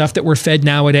anti-hero stuff that we're fed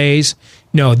nowadays.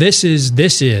 No, this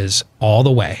is all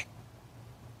the way.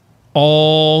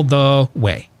 All the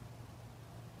way.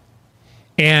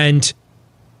 And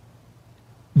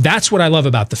that's what I love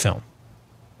about the film.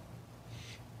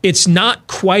 It's not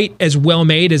quite as well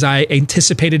made as I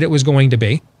anticipated it was going to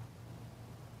be.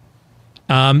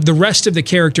 The rest of the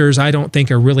characters I don't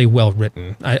think are really well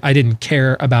written. I didn't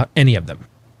care about any of them.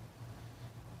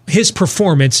 His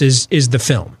performance is the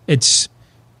film. It's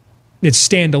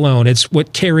standalone. It's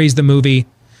what carries the movie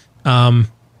and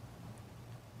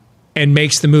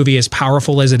makes the movie as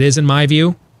powerful as it is, in my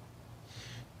view.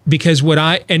 Because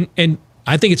I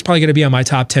think it's probably going to be on my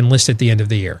top 10 list at the end of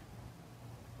the year.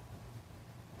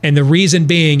 And the reason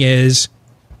being is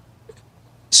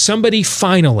somebody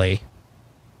finally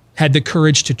had the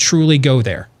courage to truly go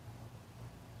there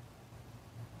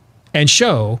and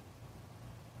show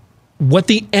what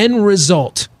the end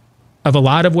result of a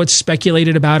lot of what's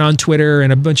speculated about on Twitter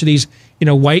and a bunch of these,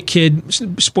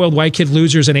 spoiled white kid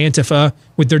losers in Antifa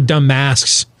with their dumb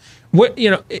masks.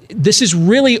 This is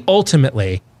really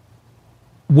ultimately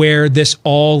where this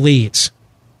all leads.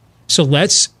 So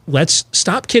let's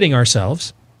stop kidding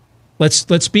ourselves.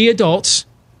 Let's be adults.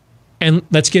 And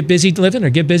let's get busy living or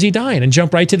get busy dying and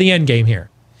jump right to the end game here.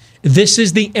 This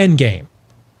is the end game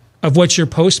of what your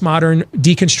postmodern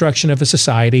deconstruction of a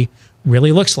society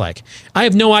really looks like. I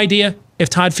have no idea if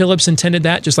Todd Phillips intended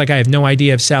that, just like I have no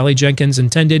idea if Sally Jenkins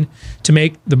intended to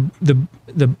make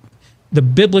the the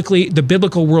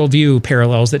biblical worldview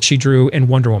parallels that she drew in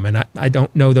Wonder Woman. I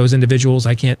don't know those individuals.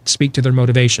 I can't speak to their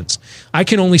motivations. I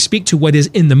can only speak to what is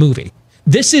in the movie.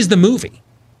 This is the movie.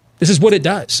 This is what it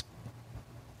does.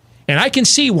 And I can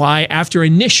see why, after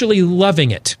initially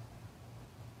loving it,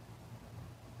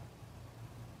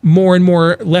 more and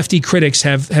more lefty critics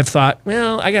have thought,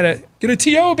 well, I gotta get a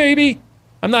TO, baby.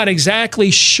 I'm not exactly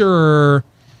sure.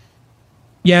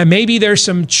 Yeah, maybe there's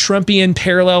some Trumpian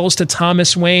parallels to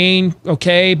Thomas Wayne,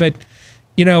 okay, but,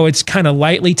 it's kind of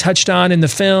lightly touched on in the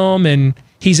film, and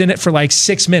he's in it for like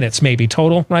 6 minutes maybe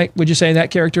total, right? Would you say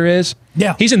that character is?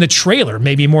 Yeah. He's in the trailer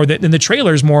maybe more than in the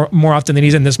trailers more often than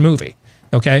he's in this movie,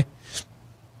 okay?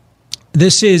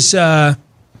 This is,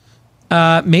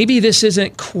 maybe this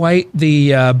isn't quite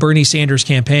the Bernie Sanders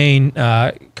campaign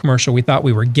commercial we thought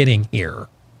we were getting here.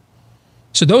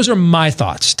 So those are my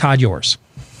thoughts. Todd, yours?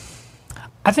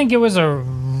 I think it was a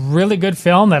really good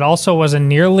film that also wasn't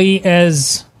nearly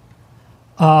as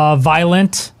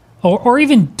violent or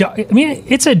even. I mean,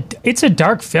 it's a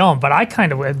dark film, but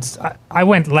I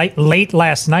went late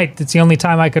last night. It's the only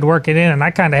time I could work it in, and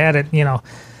I kind of had it.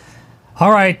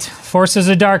 All right, forces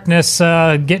of darkness,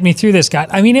 get me through this, guy.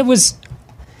 I mean,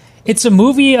 it's a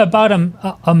movie about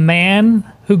a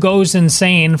man who goes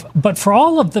insane, but for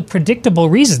all of the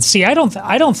predictable reasons. See, I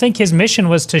don't think his mission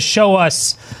was to show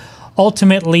us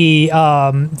ultimately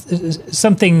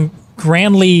something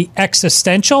grandly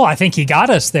existential. I think he got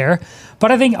us there,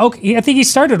 but I think he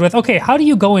started with, okay, how do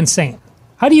you go insane?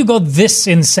 How do you go this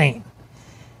insane?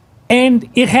 And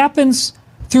it happens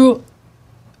through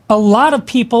a lot of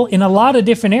people in a lot of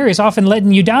different areas, often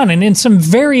letting you down, and in some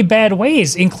very bad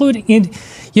ways, including in,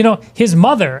 his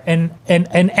mother and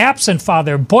an absent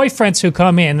father, boyfriends who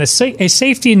come in, a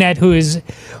safety net who is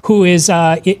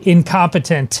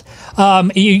incompetent.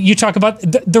 You talk about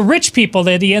the rich people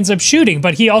that he ends up shooting,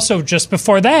 but he also just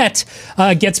before that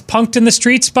gets punked in the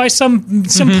streets by some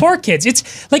poor kids.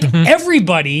 It's like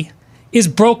everybody is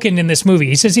broken in this movie.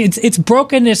 He says it's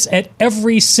brokenness at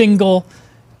every single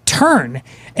turn,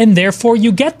 and therefore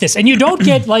you get this. And you don't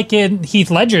get, like in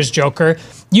Heath Ledger's Joker,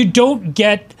 you don't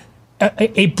get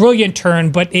a brilliant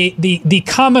turn, but the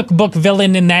comic book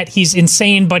villain in that he's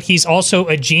insane, but he's also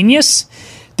a genius.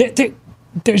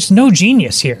 There's no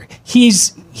genius here.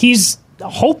 He's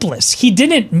hopeless. He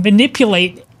didn't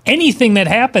manipulate anything that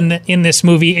happened in this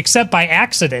movie except by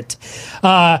accident.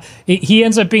 He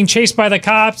ends up being chased by the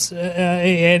cops,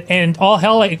 and all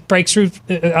hell breaks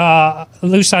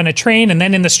loose on a train and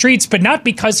then in the streets, but not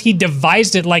because he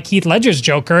devised it like Heath Ledger's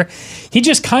Joker. He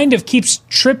just kind of keeps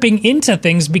tripping into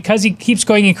things because he keeps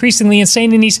going increasingly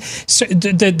insane, and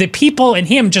the people and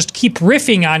him just keep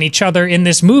riffing on each other in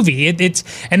this movie.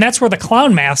 And that's where the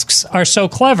clown masks are so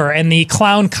clever, and the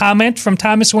clown comment from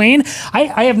Thomas Wayne.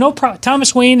 I have no problem.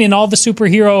 Thomas Wayne in all the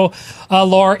superhero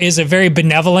lore is a very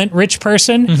benevolent rich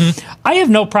person. I have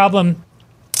no problem.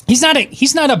 He's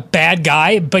not a bad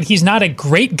guy, but he's not a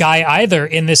great guy either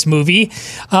in this movie.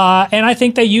 And I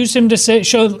think they used him to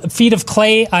show feet of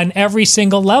clay on every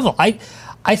single level.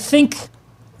 I think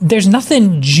there's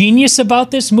nothing genius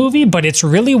about this movie, but it's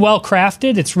really well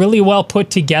crafted. It's really well put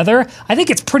together. I think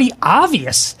it's pretty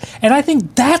obvious. And I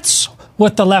think that's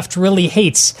what the left really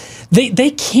hates.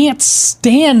 They can't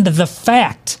stand the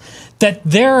fact that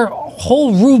their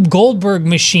whole Rube Goldberg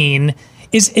machine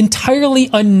is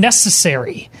entirely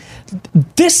unnecessary.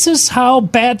 This is how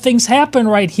bad things happen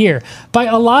right here, by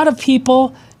a lot of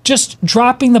people just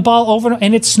dropping the ball over,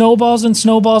 and it snowballs and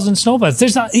snowballs and snowballs.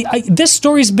 This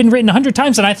story's been written 100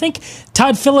 times, and I think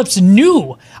Todd Phillips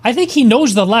knew. I think he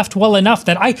knows the left well enough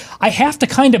that I have to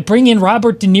kind of bring in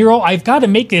Robert De Niro. I've got to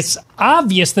make this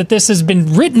obvious that this has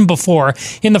been written before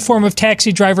in the form of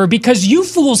Taxi Driver, because you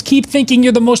fools keep thinking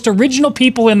you're the most original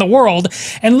people in the world,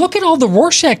 and look at all the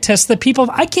Rorschach tests that people.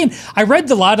 I read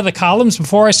a lot of the columns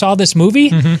before I saw this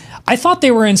movie. I thought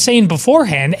they were insane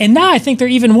beforehand, and now I think they're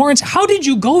even more insane. How did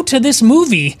you go to this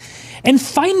movie and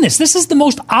find this? This is the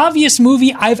most obvious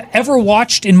movie I've ever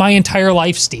watched in my entire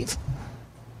life, Steve.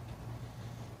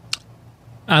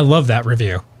 I love that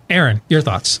review. Aaron, your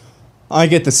thoughts? I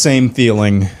get the same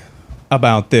feeling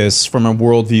about this from a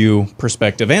worldview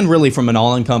perspective, and really from an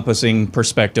all-encompassing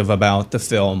perspective about the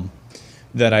film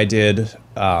that I did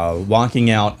walking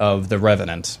out of The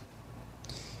Revenant.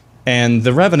 And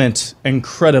The Revenant,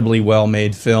 incredibly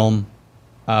well-made film,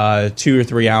 2 or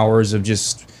 3 hours of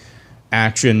just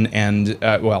action and,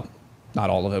 well, not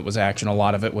all of it was action, a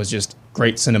lot of it was just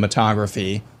great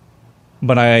cinematography.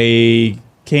 But I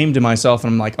came to myself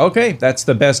and I'm like, okay, that's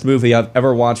the best movie I've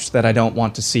ever watched that I don't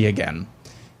want to see again.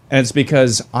 And it's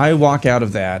because I walk out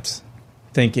of that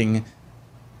thinking,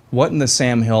 what in the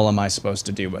Sam Hill am I supposed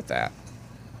to do with that?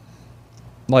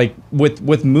 Like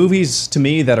with movies to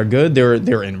me that are good,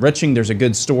 they're enriching. There's a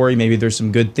good story. Maybe there's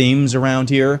some good themes around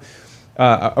here,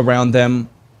 around them.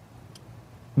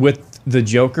 With the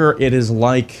Joker, it is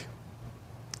like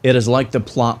the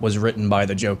plot was written by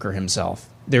the Joker himself.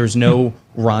 There's no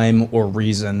rhyme or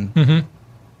reason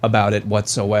about it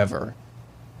whatsoever.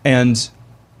 And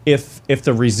if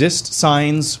the resist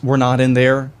signs were not in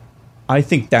there, I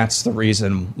think that's the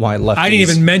reason why lefties... I didn't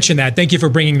even mention that. Thank you for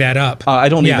bringing that up. I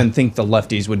don't even think the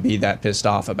lefties would be that pissed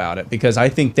off about it, because I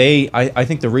think I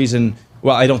think the reason...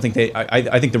 Well, I don't think they...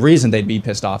 I think the reason they'd be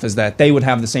pissed off is that they would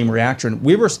have the same reaction.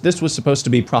 This was supposed to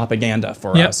be propaganda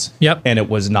for us. Yep. And it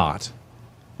was not.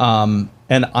 And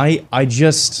I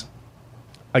just...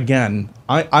 Again,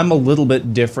 I'm a little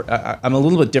bit different. I'm a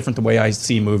little bit different the way I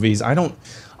see movies. I don't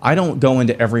go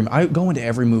into every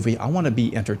movie. I want to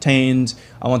be entertained.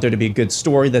 I want there to be a good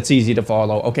story that's easy to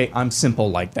follow. Okay, I'm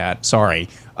simple like that. Sorry.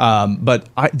 But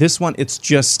this one, it's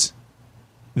just,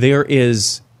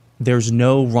 there's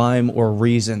no rhyme or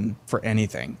reason for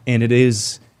anything. And it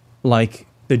is like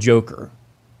the Joker.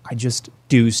 I just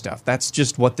do stuff. That's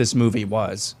just what this movie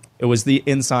was. It was the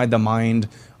inside the mind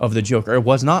of the Joker. It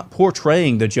was not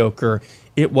portraying the Joker.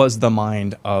 It was the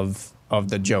mind of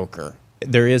the Joker.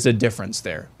 There is a difference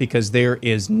there, because there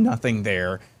is nothing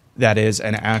there that is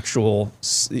an actual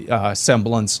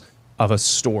semblance of a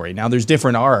story. Now, there's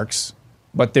different arcs,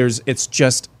 but it's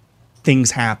just things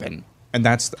happen. And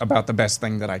that's about the best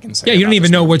thing that I can say. Yeah, you don't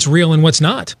even know what's real and what's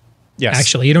not. Yes.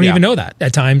 Actually, you don't even know that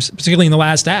at times, particularly in the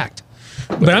last act.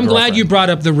 But I'm glad you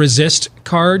brought up the resist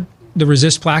card, the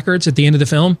resist placards at the end of the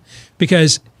film,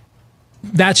 because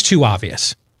that's too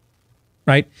obvious,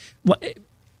 right?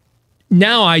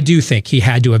 Now I do think he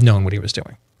had to have known what he was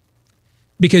doing,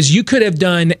 because you could have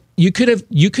done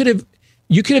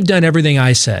everything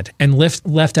I said and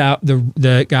left out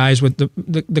the guys with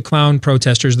the clown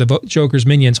protesters, the Joker's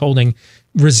minions holding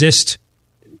resist,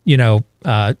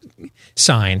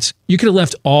 signs. You could have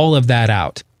left all of that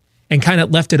out and kind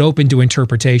of left it open to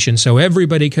interpretation, so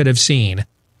everybody could have seen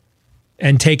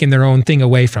and taken their own thing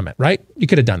away from it, right? You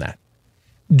could have done that.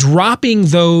 Dropping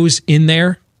those in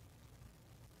there.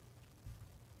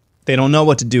 They don't know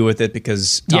what to do with it,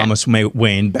 because Thomas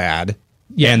Wayne bad.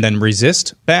 Yeah. And then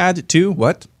resist bad too.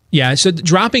 What? Yeah. So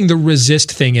dropping the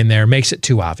resist thing in there makes it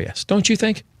too obvious, don't you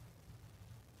think?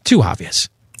 Too obvious.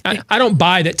 I don't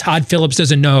buy that Todd Phillips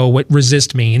doesn't know what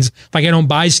resist means. Like, I don't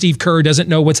buy Steve Kerr doesn't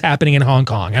know what's happening in Hong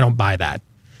Kong. I don't buy that.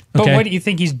 Okay? But what do you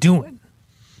think he's doing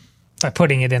by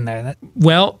putting it in there?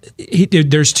 Well,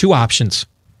 there's two options.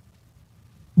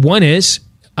 One is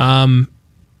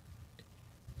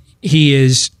he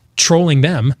is trolling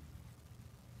them.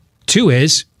 Two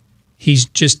is he's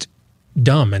just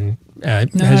dumb and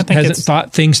hasn't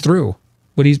thought things through.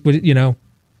 It's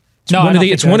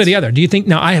one or the other. Do you think?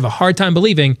 Now, I have a hard time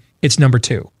believing it's number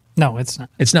two. No, it's not.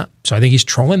 It's not. So I think he's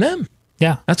trolling them.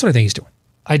 Yeah. That's what I think he's doing.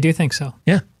 I do think so.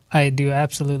 Yeah. I do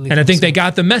absolutely. And I think they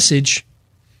got the message,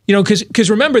 because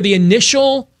remember, the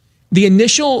initial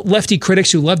lefty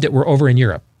critics who loved it were over in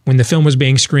Europe when the film was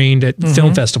being screened at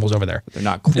film festivals over there. They're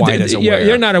not quite as aware.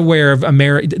 They're not aware of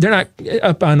America. They're not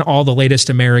up on all the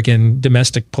latest American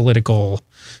domestic political,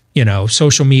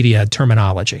 social media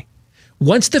terminology.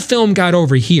 Once the film got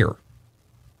over here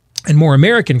and more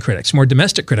American critics, more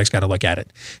domestic critics got to look at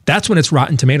it, that's when its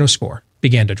Rotten Tomato score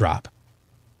began to drop.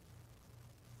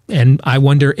 And I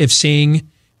wonder if seeing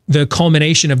the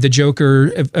culmination of the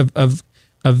Joker, of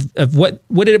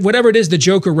whatever it is the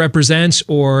Joker represents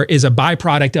or is a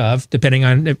byproduct of, depending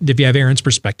on if you have Aaron's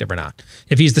perspective or not,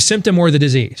 if he's the symptom or the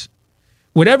disease,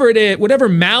 whatever it is, whatever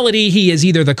malady he is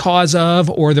either the cause of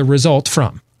or the result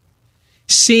from,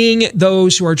 seeing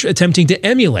those who are attempting to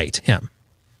emulate him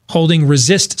holding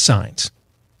resist signs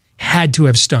had to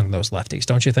have stung those lefties,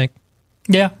 don't you think?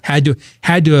 Yeah. Had to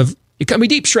have, you cut me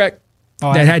deep, Shrek.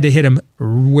 That had to hit him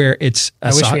where it's I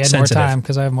wish we had sensitive. more time,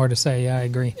 because I have more to say. Yeah, I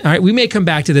agree. All right, we may come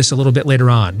back to this a little bit later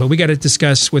on, but we got to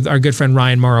discuss with our good friend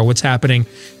Ryan Morrow what's happening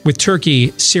with Turkey,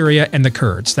 Syria, and the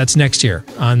Kurds. That's next year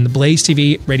on the Blaze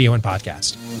TV radio and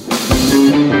podcast.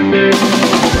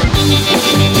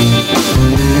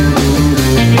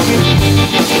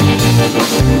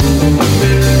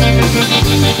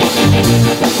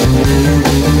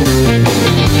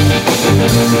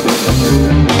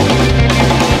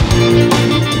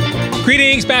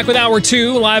 Greetings, back with Hour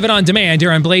 2, live and on demand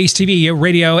here on Blaze TV,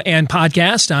 radio and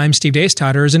podcast. I'm Steve Deace,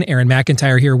 Todd Erzin, Aaron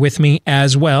McIntyre here with me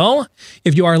as well.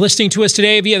 If you are listening to us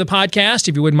today via the podcast,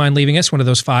 if you wouldn't mind leaving us one of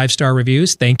those 5-star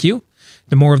reviews, thank you.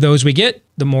 The more of those we get,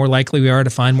 the more likely we are to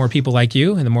find more people like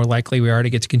you, and the more likely we are to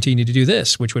get to continue to do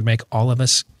this, which would make all of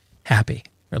us happy,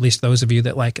 or at least those of you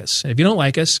that like us. And if you don't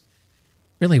like us,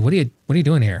 really, what are you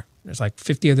doing here? There's like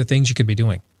 50 other things you could be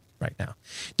doing right now.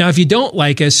 Now, if you don't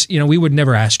like us, we would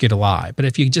never ask you to lie. But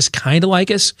if you just kind of like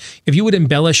us, if you would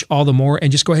embellish all the more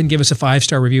and just go ahead and give us a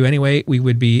 5-star review anyway, we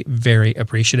would be very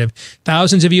appreciative.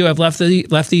 Thousands of you have left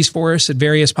these for us at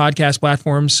various podcast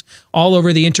platforms all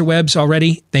over the interwebs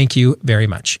already. Thank you very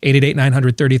much.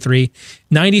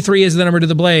 888-933-93 is the number to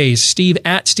the Blaze.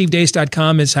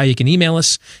 Steve@stevedeace.com is how you can email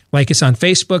us. Like us on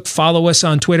Facebook. Follow us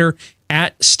on Twitter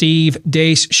at Steve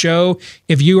Deace Show.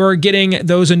 If you are getting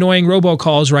those annoying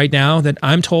robocalls right now that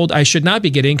I'm told I should not be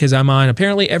getting because I'm on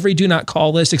apparently every do not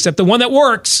call list except the one that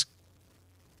works.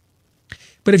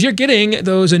 But if you're getting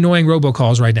those annoying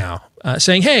robocalls right now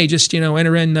saying, hey, just,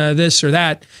 enter in this or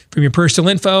that from your personal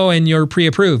info and you're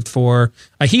pre-approved for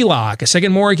a HELOC, a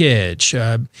second mortgage,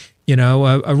 a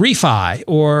refi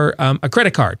or a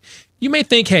credit card, you may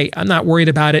think, hey, I'm not worried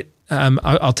about it.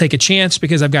 I'll take a chance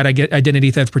because I've got to get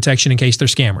identity theft protection in case they're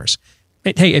scammers.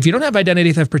 Hey, if you don't have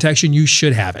identity theft protection, you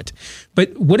should have it.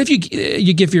 But what if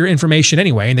you give your information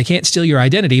anyway and they can't steal your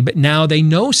identity, but now they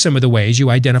know some of the ways you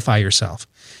identify yourself?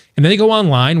 And then they go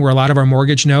online where a lot of our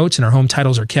mortgage notes and our home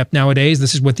titles are kept nowadays.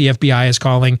 This is what the FBI is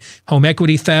calling home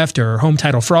equity theft or home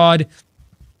title fraud.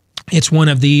 It's one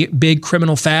of the big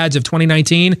criminal fads of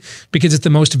 2019 because it's the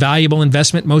most valuable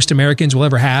investment most Americans will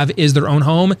ever have is their own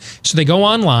home. So they go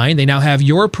online. They now have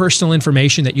your personal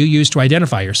information that you use to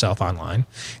identify yourself online.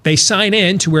 They sign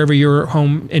in to wherever your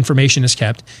home information is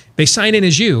kept. They sign in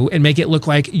as you and make it look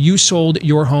like you sold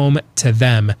your home to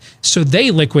them. So they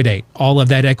liquidate all of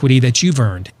that equity that you've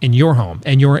earned in your home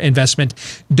and your investment.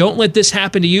 Don't let this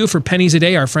happen to you. For pennies a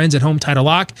day, our friends at Home Title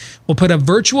Lock will put a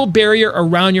virtual barrier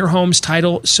around your home's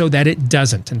title so that it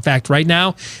doesn't. In fact, right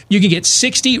now, you can get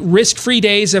 60 risk-free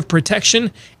days of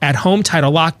protection at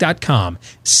HomeTitleLock.com.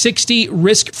 60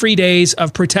 risk-free days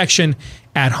of protection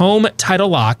at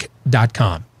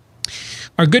HomeTitleLock.com.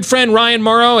 Our good friend Ryan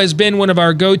Morrow has been one of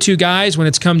our go-to guys when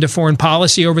it's come to foreign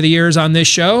policy over the years on this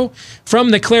show. From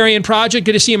the Clarion Project,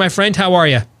 good to see you, my friend. How are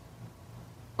you?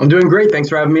 I'm doing great. Thanks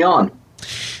for having me on.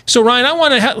 So, Ryan, I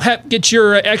want to get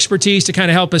your expertise to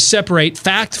kind of help us separate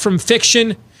fact from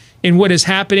fiction in what is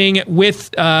happening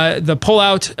with the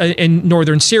pullout in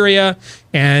northern Syria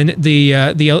and the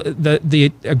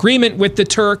agreement with the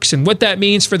Turks and what that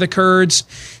means for the Kurds.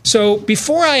 So,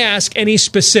 before I ask any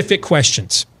specific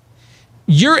questions,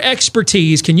 your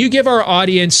expertise, can you give our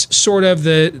audience sort of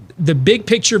the big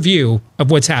picture view of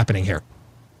what's happening here?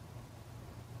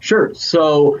 Sure.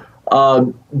 So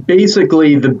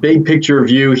basically the big picture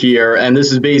view here, and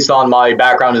this is based on my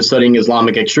background in studying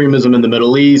Islamic extremism in the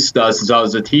Middle East since I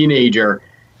was a teenager,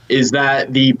 is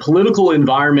that the political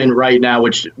environment right now,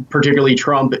 which particularly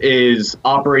Trump is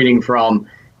operating from,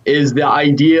 is the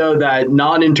idea that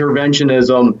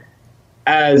non-interventionism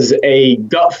as a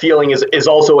gut feeling is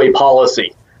also a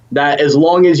policy. That as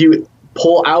long as you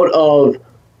pull out of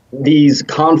these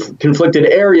conflicted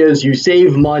areas, you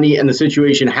save money and the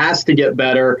situation has to get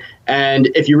better. And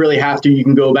if you really have to, you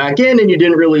can go back in and you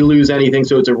didn't really lose anything.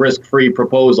 So it's a risk-free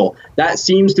proposal. That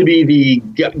seems to be the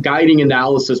guiding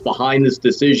analysis behind this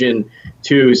decision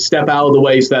to step out of the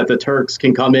way so that the Turks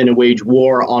can come in and wage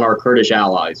war on our Kurdish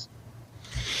allies.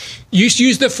 You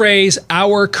use the phrase,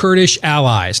 our Kurdish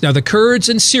allies. Now, the Kurds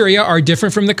in Syria are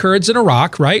different from the Kurds in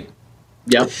Iraq, right?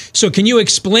 Yep. So can you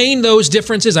explain those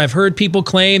differences? I've heard people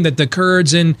claim that the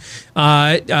Kurds in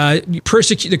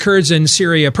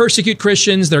Syria persecute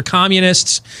Christians. They're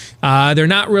communists. They're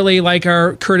not really like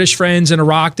our Kurdish friends in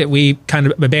Iraq that we kind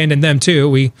of abandoned them too.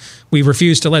 We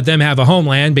refuse to let them have a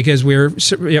homeland because we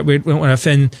don't want to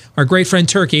offend our great friend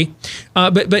Turkey.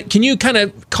 But can you kind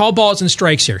of call balls and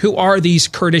strikes here? Who are these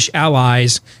Kurdish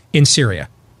allies in Syria?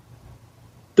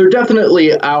 They're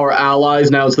definitely our allies.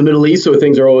 Now, it's the Middle East, so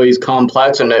things are always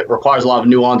complex, and it requires a lot of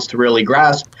nuance to really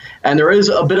grasp. And there is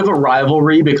a bit of a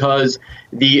rivalry because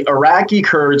the Iraqi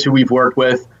Kurds who we've worked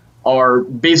with are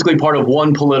basically part of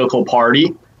one political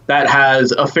party that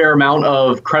has a fair amount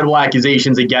of credible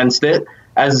accusations against it,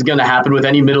 as is going to happen with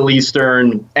any Middle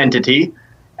Eastern entity.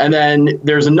 And then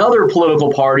there's another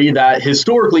political party that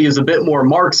historically is a bit more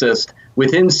Marxist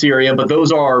within Syria, but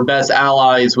those are our best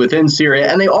allies within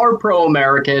Syria, and they are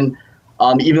pro-American,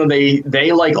 even though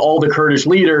they, like all the Kurdish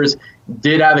leaders,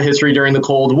 did have a history during the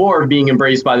Cold War of being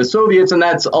embraced by the Soviets, and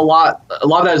that's a lot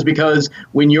of that is because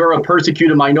when you're a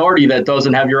persecuted minority that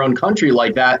doesn't have your own country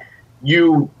like that,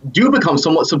 you do become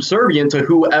somewhat subservient to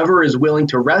whoever is willing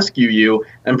to rescue you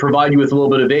and provide you with a little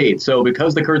bit of aid. So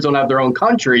because the Kurds don't have their own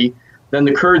country, then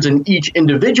the Kurds in each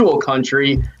individual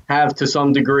country have, to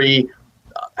some degree,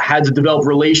 had to develop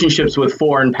relationships with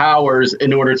foreign powers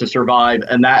in order to survive,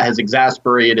 and that has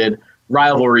exacerbated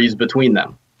rivalries between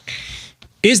them.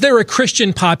 Is there a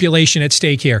Christian population at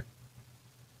stake here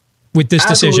with this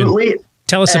decision? Absolutely.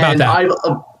 Tell us about that.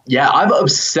 I've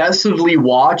obsessively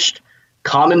watched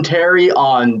commentary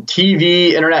on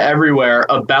TV, internet, everywhere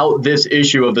about this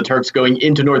issue of the Turks going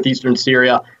into northeastern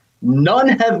Syria. None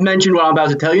have mentioned what I'm about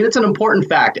to tell you. It's an important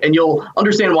fact, and you'll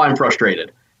understand why I'm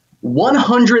frustrated.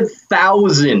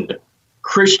 100,000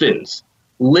 Christians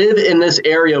live in this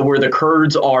area where the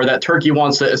Kurds are, that Turkey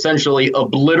wants to essentially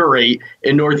obliterate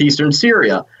in northeastern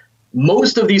Syria.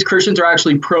 Most of these Christians are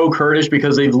actually pro-Kurdish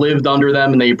because they've lived under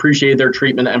them and they appreciate their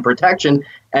treatment and protection.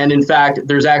 And in fact,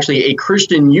 there's actually a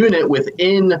Christian unit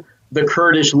within the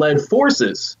Kurdish-led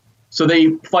forces. So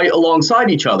they fight alongside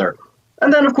each other.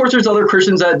 And then, of course, there's other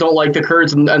Christians that don't like the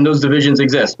Kurds, and those divisions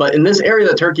exist. But in this area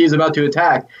that Turkey is about to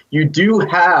attack, you do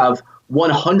have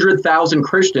 100,000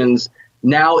 Christians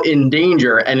now in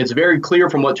danger. And it's very clear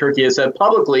from what Turkey has said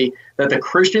publicly that the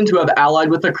Christians who have allied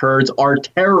with the Kurds are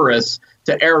terrorists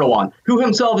to Erdogan, who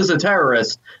himself is a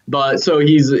terrorist. But so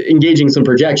he's engaging some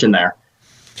projection there.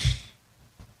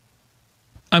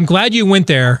 I'm glad you went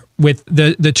there with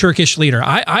the Turkish leader.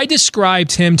 I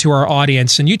described him to our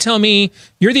audience, and you tell me,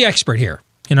 you're the expert here.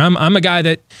 And I'm a guy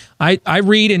that I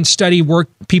read and study work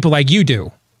people like you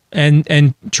do,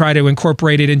 and try to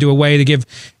incorporate it into a way to give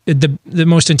the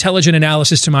most intelligent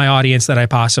analysis to my audience that I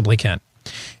possibly can.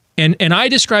 And I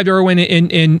described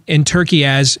Erdogan in Turkey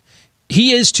as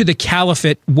he is to the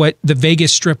caliphate what the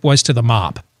Vegas Strip was to the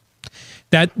mob.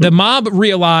 That the mob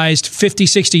realized 50,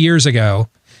 60 years ago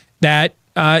that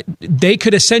they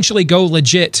could essentially go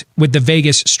legit with the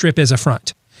Vegas Strip as a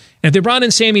front. And if they brought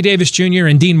in Sammy Davis Jr.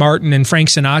 and Dean Martin and Frank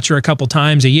Sinatra a couple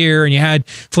times a year, and you had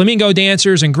flamingo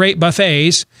dancers and great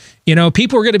buffets,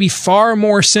 people were going to be far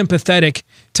more sympathetic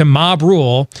to mob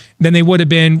rule than they would have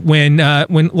been when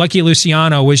Lucky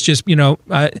Luciano was just,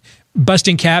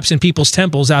 busting caps in people's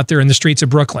temples out there in the streets of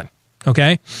Brooklyn.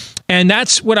 Okay. And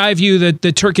that's what I view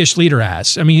the Turkish leader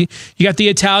as. I mean, you got the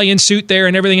Italian suit there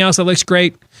and everything else that looks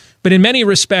great. But in many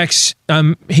respects,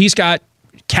 he's got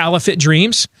caliphate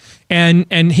dreams,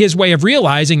 and his way of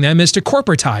realizing them is to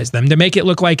corporatize them, to make it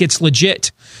look like it's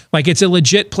legit, like it's a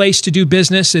legit place to do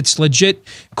business. It's legit,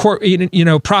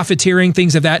 profiteering,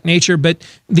 things of that nature. But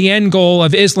the end goal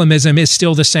of Islamism is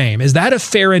still the same. Is that a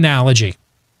fair analogy,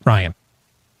 Ryan?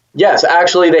 Yes,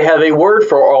 actually, they have a word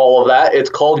for all of that. It's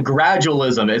called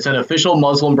gradualism. It's an official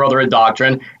Muslim Brotherhood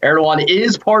doctrine. Erdogan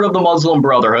is part of the Muslim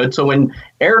Brotherhood. So when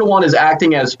Erdogan is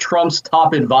acting as Trump's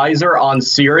top advisor on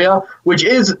Syria, which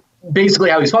is basically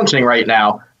how he's functioning right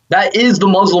now, that is the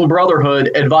Muslim Brotherhood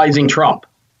advising Trump.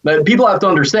 But people have to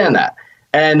understand that.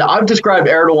 And I've described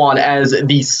Erdogan as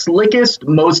the slickest,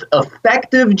 most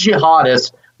effective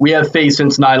jihadist we have faced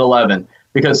since 9/11.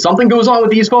 Because something goes on with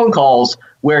these phone calls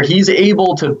where he's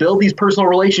able to build these personal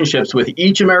relationships with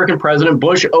each American president,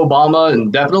 Bush, Obama,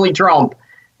 and definitely Trump,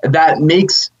 that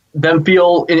makes them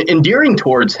feel endearing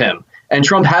towards him. And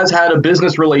Trump has had a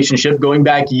business relationship going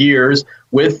back years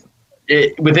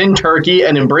within Turkey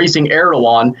and embracing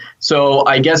Erdogan. So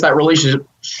I guess that relationship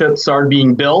started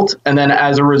being built. And then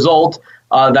as a result,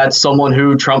 that's someone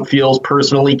who Trump feels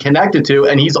personally connected to.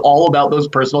 And he's all about those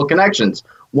personal connections.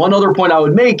 One other point I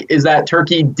would make is that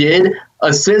Turkey did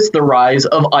assist the rise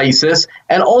of ISIS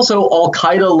and also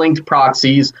Al-Qaeda-linked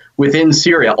proxies within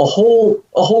Syria, a whole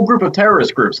group of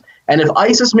terrorist groups. And if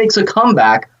ISIS makes a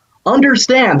comeback,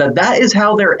 understand that is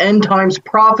how their end times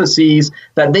prophecies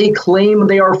that they claim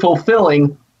they are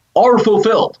fulfilling are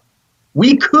fulfilled.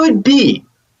 We could be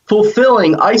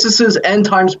fulfilling ISIS's end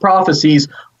times prophecies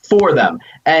for them.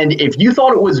 And if you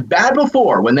thought it was bad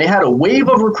before, when they had a wave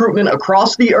of recruitment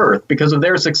across the earth because of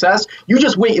their success, you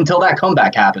just wait until that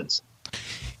comeback happens.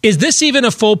 Is this even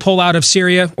a full pullout of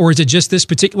Syria, or is it just this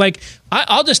particular?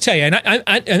 I'll just tell you,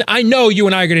 and I know you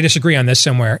and I are going to disagree on this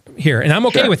somewhere here, and I'm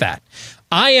okay with that.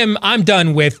 I'm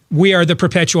done with we are the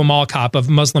perpetual mall cop of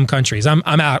Muslim countries. I'm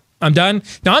out. I'm done.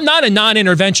 Now, I'm not a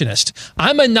non-interventionist.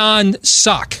 I'm a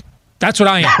non-suck. That's what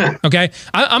I am. Okay,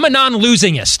 I'm a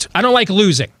non-losingist. I don't like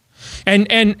losing.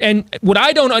 And what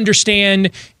I don't understand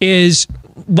is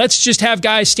let's just have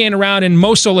guys stand around in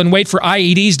Mosul and wait for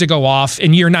IEDs to go off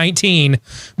in year 19.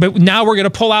 But now we're going to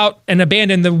pull out and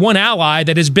abandon the one ally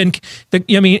that has been,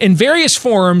 in various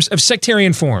forms of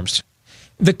sectarian forms.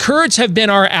 The Kurds have been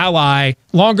our ally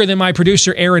longer than my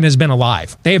producer Aaron has been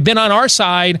alive. They have been on our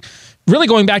side really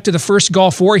going back to the first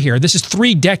Gulf War here. This is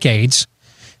 3 decades.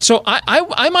 So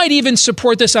I might even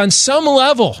support this on some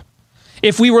level.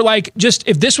 If we were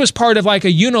if this was part of a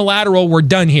unilateral, we're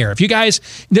done here. If you guys,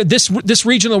 this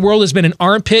region of the world has been an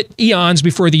armpit eons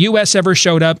before the U.S. ever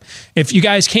showed up. If you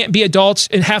guys can't be adults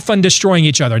and have fun destroying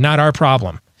each other, not our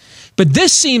problem. But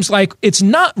this seems like it's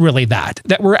not really that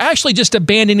we're actually just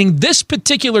abandoning this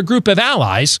particular group of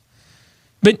allies,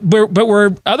 but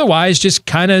we're otherwise just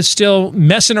kind of still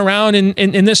messing around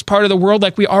in this part of the world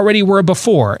like we already were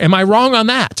before. Am I wrong on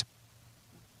that?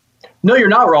 No, you're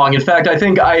not wrong. In fact, I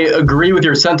think I agree with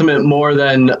your sentiment more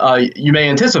than you may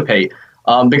anticipate,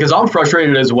 because I'm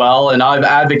frustrated as well, and I've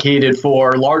advocated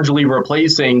for largely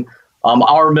replacing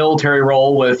our military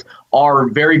role with our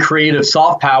very creative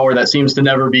soft power that seems to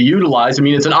never be utilized. I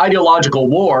mean, it's an ideological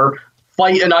war.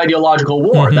 Fight an ideological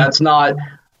war. Mm-hmm. That's not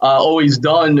always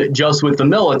done just with the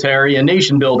military and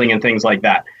nation building and things like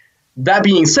that. That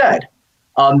being said,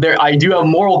 I do have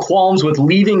moral qualms with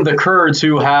leaving the Kurds,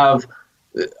 who have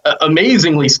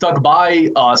amazingly stuck by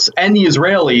us and the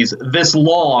Israelis this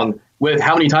long, with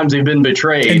how many times they've been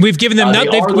betrayed. And we've given them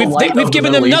we've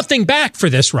given them nothing back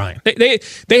for this, Ryan.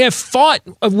 They have fought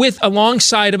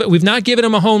alongside of it. We've not given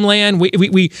them a homeland.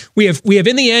 We have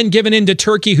in the end given in to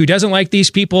Turkey, who doesn't like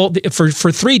these people for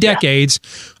 3 decades.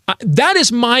 Yeah. That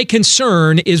is my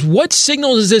concern, is what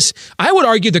signal is this? I would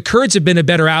argue the Kurds have been a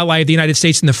better ally of the United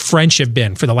States than the French have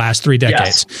been for the last 3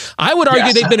 decades. Yes. I would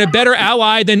argue they've been a better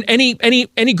ally than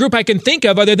any group I can think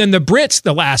of other than the Brits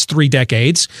the last 3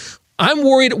 decades. I'm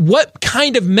worried, what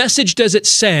kind of message does it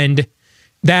send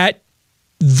that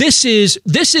this is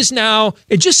now,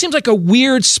 it just seems like a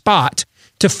weird spot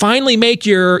to finally make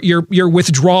your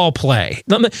withdrawal play.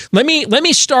 Let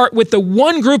me start with the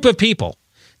one group of people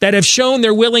that have shown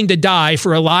they're willing to die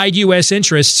for allied U.S.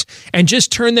 interests and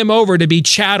just turn them over to be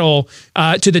chattel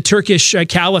to the Turkish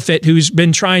caliphate, who's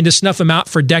been trying to snuff them out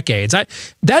for decades.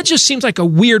 That just seems like a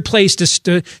weird place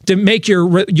to make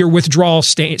your withdrawal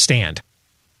stand.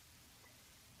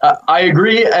 I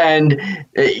agree, and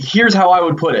here's how I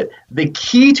would put it. The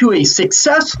key to a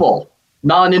successful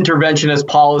non-interventionist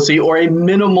policy, or a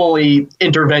minimally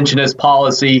interventionist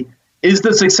policy, is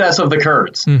the success of the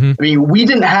Kurds. Mm-hmm. I mean, we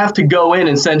didn't have to go in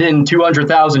and send in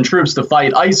 200,000 troops to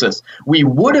fight ISIS. We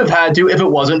would have had to if it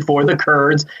wasn't for the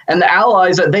Kurds and the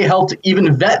allies that they helped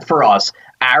even vet for us,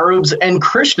 Arabs and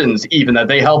Christians even, that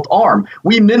they helped arm.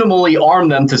 We minimally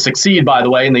armed them to succeed, by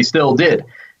the way, and they still did.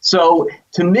 So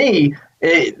to me,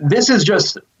 this is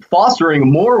just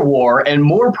fostering more war and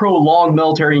more prolonged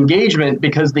military engagement,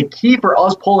 because the key for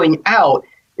us pulling out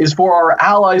is for our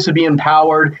allies to be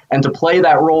empowered and to play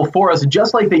that role for us,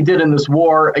 just like they did in this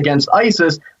war against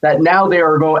ISIS, that now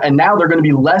they're going to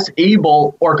be less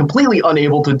able or completely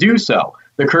unable to do so.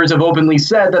 The Kurds have openly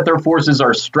said that their forces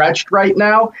are stretched right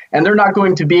now, and they're not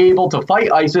going to be able to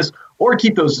fight ISIS or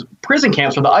keep those prison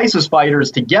camps for the ISIS fighters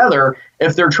together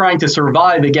if they're trying to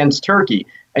survive against Turkey.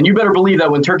 And you better believe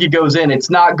that when Turkey goes in, it's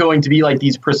not going to be like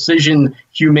these precision,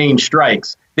 humane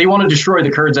strikes. They want to destroy the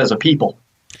Kurds as a people.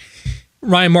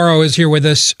 Ryan Mauro is here with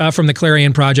us from the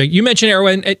Clarion Project. You mentioned,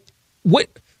 Erwin,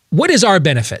 what is our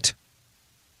benefit?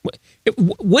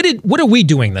 What are we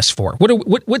doing this for?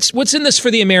 What's in this for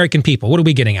the American people? What are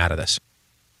we getting out of this?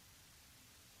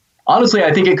 Honestly,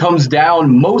 I think it comes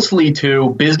down mostly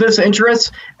to business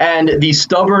interests and the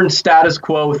stubborn status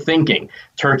quo thinking.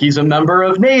 Turkey's a member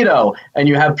of NATO, and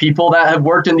you have people that have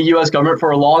worked in the U.S. government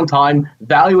for a long time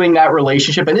valuing that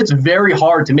relationship, and it's very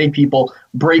hard to make people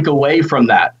break away from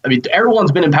that. I mean,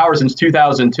 Erdogan's been in power since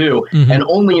 2002, and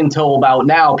only until about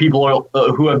now, people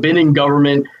who have been in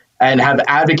government and have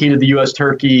advocated the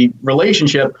U.S.-Turkey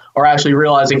relationship are actually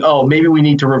realizing, oh, maybe we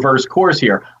need to reverse course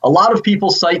here. A lot of people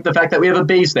cite the fact that we have a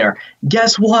base there.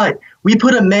 Guess what? We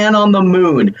put a man on the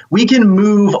moon. We can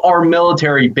move our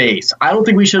military base. I don't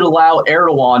think we should allow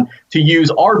Erdogan to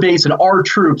use our base and our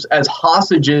troops as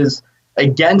hostages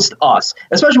against us,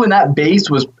 especially when that base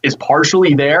is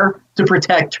partially there to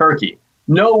protect Turkey.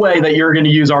 No way that you're going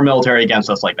to use our military against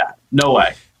us like that. No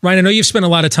way. Ryan, I know you've spent a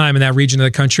lot of time in that region of the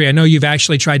country. I know you've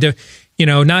actually tried to,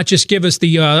 not just give us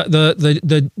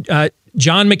the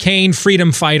John McCain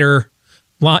freedom fighter.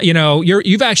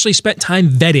 You've actually spent time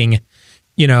vetting,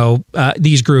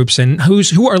 these groups and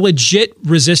who are legit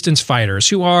resistance fighters,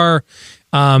 who are,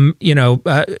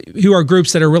 who are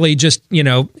groups that are really just,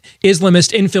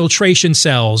 Islamist infiltration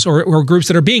cells or groups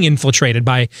that are being infiltrated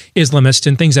by Islamists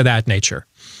and things of that nature.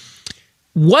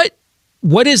 What's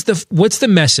the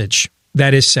message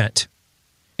that is sent?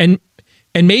 And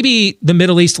maybe the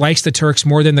Middle East likes the Turks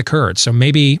more than the Kurds, so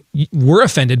maybe we're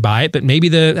offended by it, but maybe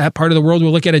that part of the world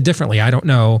will look at it differently. I don't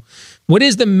know. What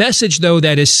is the message, though,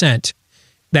 that is sent,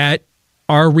 that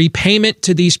our repayment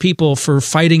to these people for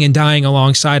fighting and dying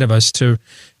alongside of us to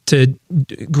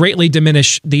greatly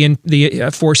diminish the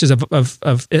forces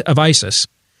of ISIS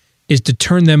is to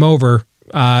turn them over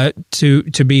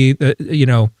to be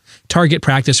the target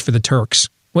practice for the Turks?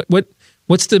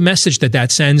 What's the message that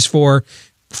sends for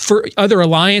for other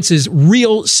alliances,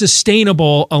 real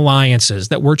sustainable alliances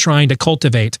that we're trying to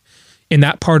cultivate in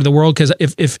that part of the world. Because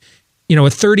if a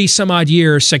 30 some odd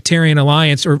year sectarian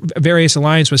alliance or various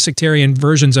alliance with sectarian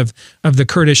versions of the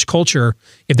Kurdish culture,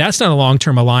 if that's not a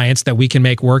long-term alliance that we can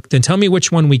make work, then tell me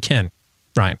which one we can,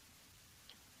 Brian.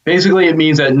 Basically, it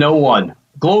means that no one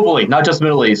globally, not just the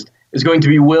Middle East, is going to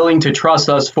be willing to trust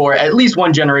us for at least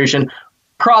one generation,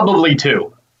 probably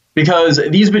two, because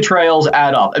these betrayals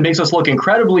add up. It makes us look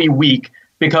incredibly weak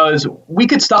because we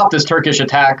could stop this Turkish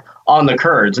attack on the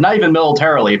Kurds, not even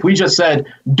militarily. If we just said,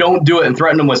 don't do it and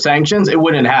threaten them with sanctions, it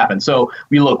wouldn't happen. So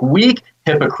we look weak,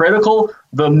 hypocritical.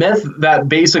 The myth that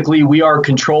basically we are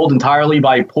controlled entirely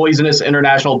by poisonous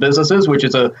international businesses, which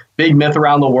is a big myth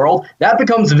around the world, that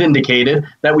becomes vindicated,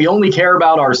 that we only care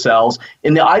about ourselves.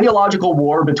 In the ideological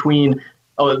war between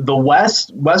the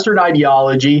Western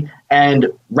ideology and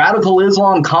radical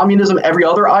Islam, communism, every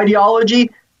other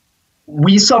ideology,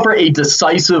 we suffer a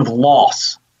decisive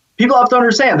loss. People have to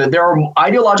understand that there are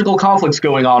ideological conflicts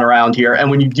going on around here. And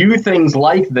when you do things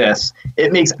like this,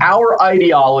 it makes our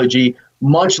ideology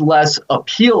much less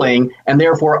appealing, and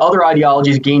therefore other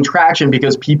ideologies gain traction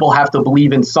because people have to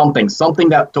believe in something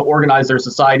that to organize their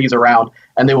societies around.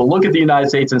 And they will look at the United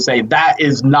States and say, that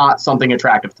is not something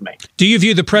attractive to me. Do you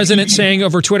view the president saying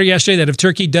over Twitter yesterday that if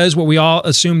Turkey does what we all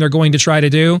assume they're going to try to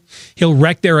do, he'll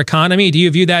wreck their economy? Do you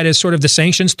view that as sort of the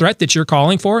sanctions threat that you're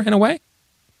calling for in a way?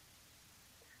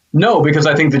 No, because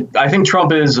I think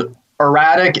Trump is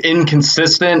erratic,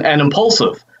 inconsistent, and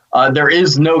impulsive. There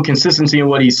is no consistency in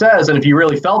what he says. And if he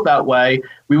really felt that way,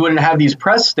 we wouldn't have these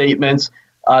press statements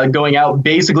going out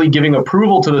basically giving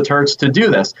approval to the Turks to do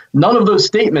this. None of those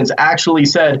statements actually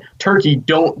said, Turkey,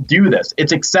 don't do this.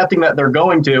 It's accepting that they're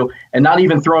going to and not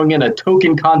even throwing in a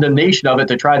token condemnation of it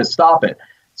to try to stop it.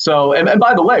 So, and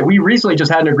by the way, we recently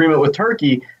just had an agreement with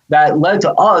Turkey that led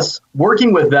to us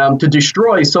working with them to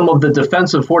destroy some of the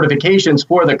defensive fortifications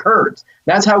for the Kurds.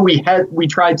 That's how we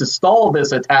tried to stall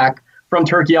this attack from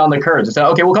Turkey on the Kurds. It said,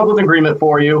 okay, we'll come up with an agreement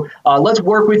for you. Let's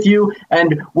work with you,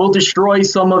 and we'll destroy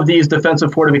some of these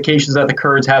defensive fortifications that the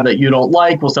Kurds have that you don't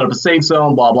like. We'll set up a safe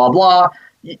zone, blah, blah, blah.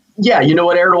 Yeah, you know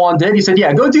what Erdogan did? He said,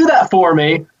 yeah, go do that for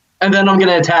me, and then I'm going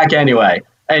to attack anyway.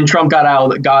 And Trump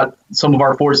got some of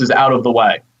our forces out of the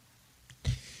way.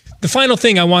 The final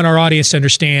thing I want our audience to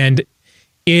understand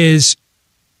is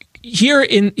here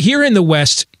in the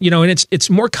West, and it's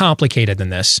more complicated than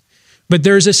this, but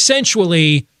there's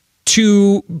essentially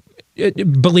two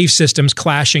belief systems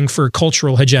clashing for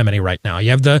cultural hegemony right now. You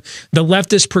have the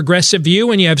leftist progressive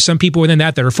view, and you have some people within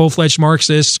that are full-fledged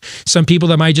Marxists, some people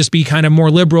that might just be kind of more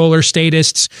liberal or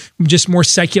statists, just more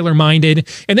secular minded.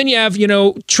 And then you have,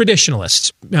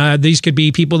 traditionalists. These could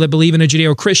be people that believe in a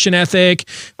Judeo-Christian ethic.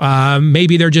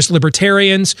 Maybe they're just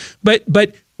libertarians, but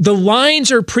the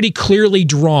lines are pretty clearly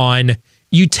drawn.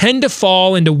 You tend to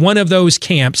fall into one of those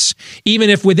camps, even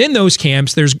if within those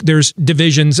camps there's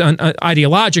divisions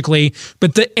ideologically,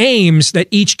 but the aims that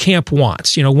each camp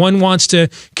wants. One wants to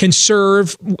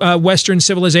conserve Western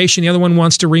civilization, the other one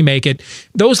wants to remake it.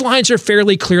 Those lines are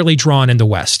fairly clearly drawn in the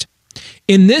West.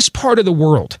 In this part of the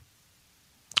world,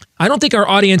 I don't think our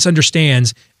audience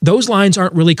understands those lines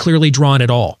aren't really clearly drawn at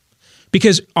all,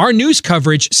 because our news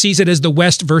coverage sees it as the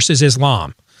West versus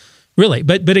Islam. Really,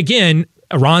 but again,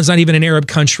 Iran's not even an Arab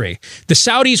country. The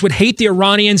Saudis would hate the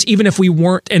Iranians even if we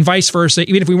weren't, and vice versa,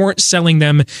 even if we weren't selling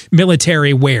them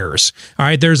military wares. All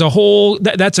right, there's a whole,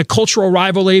 that's a cultural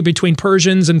rivalry between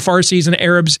Persians and Farsis and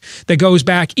Arabs that goes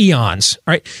back eons.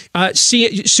 All right,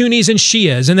 Sunnis and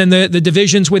Shias, and then the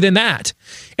divisions within that.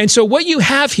 And so what you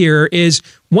have here is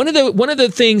one of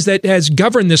the things that has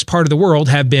governed this part of the world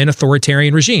have been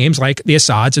authoritarian regimes like the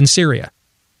Assads in Syria.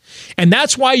 And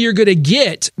that's why you're going to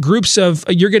get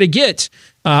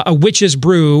a witch's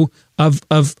brew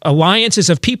of alliances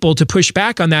of people to push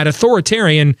back on that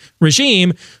authoritarian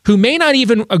regime who may not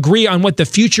even agree on what the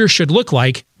future should look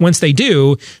like once they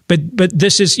do. But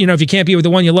this is, if you can't be with the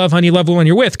one you love, honey, love the one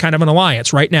you're with, kind of an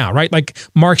alliance right now, right? Like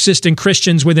Marxist and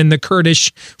Christians within the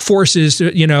Kurdish forces,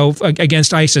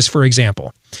 against ISIS, for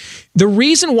example. The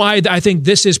reason why I think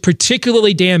this is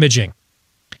particularly damaging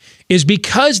is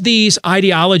because these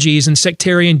ideologies and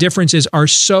sectarian differences are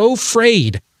so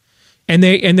frayed and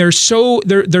they're so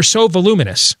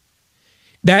voluminous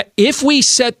that if we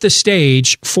set the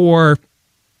stage for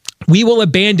we will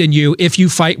abandon you if you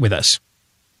fight with us,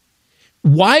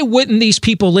 why wouldn't these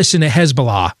people listen to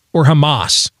Hezbollah or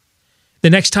Hamas the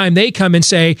next time they come and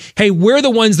say, hey, we're the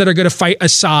ones that are going to fight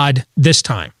Assad this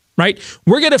time? right?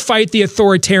 We're going to fight the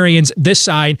authoritarians this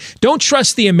side. Don't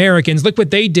trust the Americans. Look what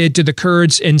they did to the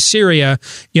Kurds in Syria,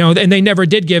 and they never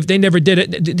did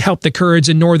help the Kurds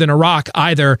in northern Iraq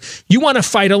either. You want to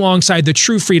fight alongside the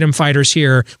true freedom fighters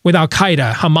here with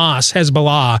Al-Qaeda, Hamas,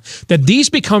 Hezbollah, that these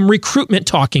become recruitment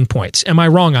talking points. Am I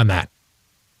wrong on that?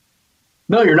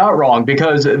 No, you're not wrong,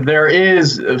 because there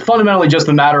is fundamentally just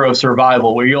a matter of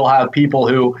survival, where you'll have people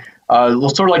who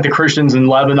sort of like the Christians in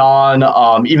Lebanon,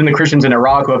 even the Christians in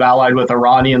Iraq who have allied with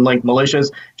Iranian-linked militias.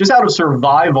 Just out of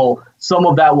survival, some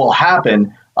of that will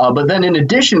happen. But then in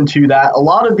addition to that, a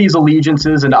lot of these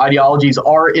allegiances and ideologies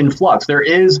are in flux. There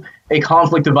is a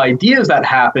conflict of ideas that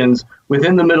happens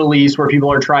within the Middle East, where people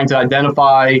are trying to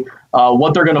identify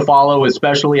what they're going to follow,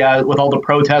 especially with all the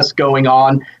protests going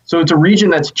on. So it's a region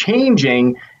that's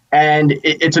changing, and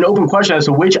it's an open question as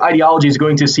to which ideology is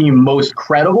going to seem most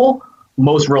credible,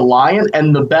 most reliant,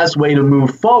 and the best way to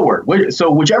move forward.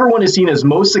 So whichever one is seen as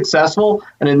most successful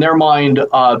and in their mind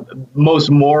most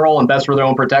moral and best for their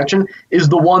own protection is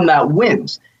the one that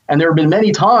wins. And there have been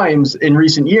many times in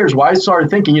recent years where I started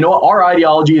thinking, you know what, our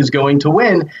ideology is going to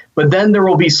win, but then there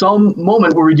will be some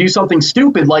moment where we do something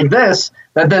stupid like this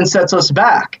that then sets us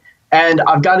back. And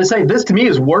I've got to say, this to me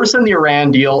is worse than the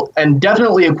Iran deal and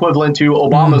definitely equivalent to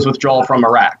Obama's withdrawal from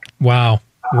Iraq. Wow.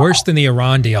 Worse than the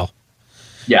Iran deal.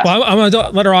 Yeah. Well, I'm going to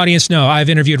let our audience know I've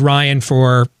interviewed Ryan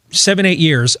for 7-8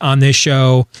 years on this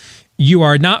show. You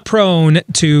are not prone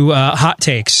to hot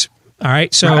takes. All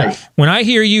right. So when I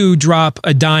hear you drop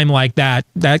a dime like that,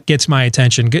 that gets my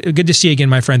attention. Good to see you again,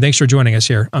 my friend. Thanks for joining us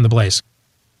here on The Blaze.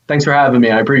 Thanks for having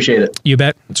me. I appreciate it. You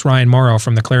bet. It's Ryan Morrow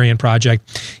from the Clarion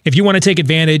Project. If you want to take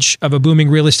advantage of a booming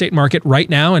real estate market right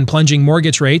now and plunging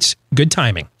mortgage rates, good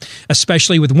timing,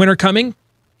 especially with winter coming.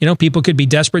 People could be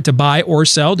desperate to buy or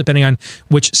sell, depending on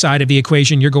which side of the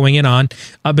equation you're going in on.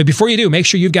 But before you do, make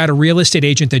sure you've got a real estate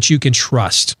agent that you can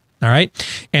trust. All right.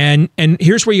 And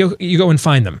here's where you go and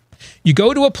find them. You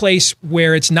go to a place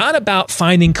where it's not about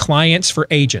finding clients for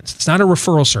agents. It's not a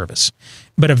referral service,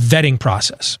 but a vetting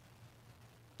process.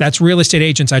 That's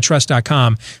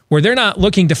realestateagentsitrust.com, where they're not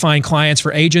looking to find clients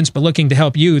for agents, but looking to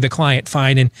help you, the client,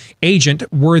 find an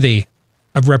agent worthy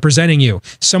of representing you.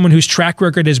 Someone whose track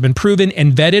record has been proven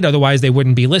and vetted, otherwise they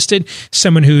wouldn't be listed.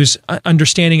 Someone whose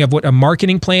understanding of what a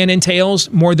marketing plan entails,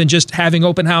 more than just having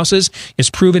open houses, is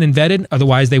proven and vetted,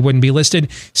 otherwise they wouldn't be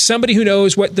listed. Somebody who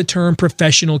knows what the term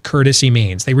professional courtesy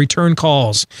means. They return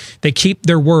calls. They keep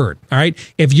their word. All right.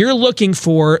 If you're looking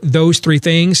for those three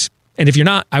things, and if you're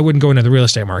not, I wouldn't go into the real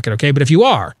estate market. Okay. But if you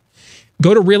are,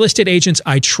 go to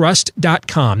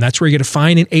realestateagentsitrust.com. That's where you're going to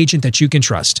find an agent that you can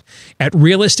trust at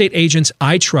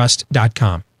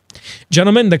realestateagentsitrust.com.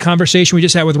 Gentlemen, the conversation we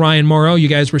just had with Ryan Morrow, you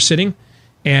guys were sitting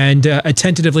and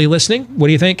attentively listening. What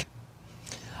do you think?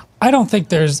 I don't think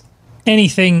there's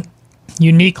anything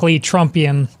uniquely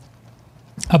Trumpian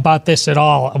about this at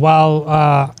all.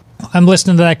 While I'm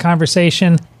listening to that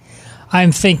conversation,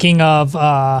 I'm thinking of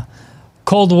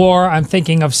Cold War. I'm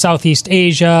thinking of Southeast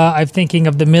Asia. I'm thinking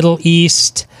of the Middle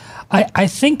East. I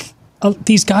think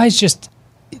these guys just,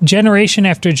 generation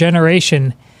after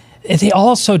generation, they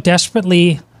all so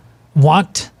desperately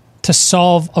want to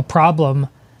solve a problem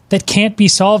that can't be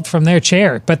solved from their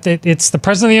chair. But it's the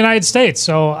President of the United States.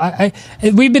 So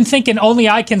we've been thinking only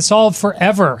I can solve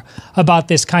forever about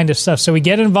this kind of stuff. So we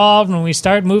get involved and we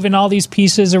start moving all these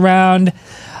pieces around.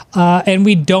 And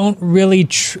we don't really,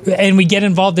 and we get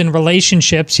involved in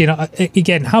relationships.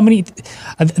 Again, how many?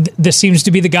 This seems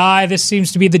to be the guy. This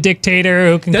seems to be the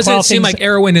dictator who can. Doesn't it seem like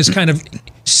Erwin is kind of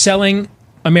selling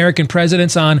American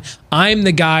presidents on? I'm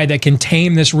the guy that can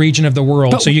tame this region of the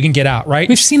world, so you can get out. Right?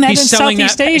 We've seen that in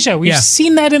Southeast Asia. We've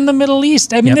seen that in the Middle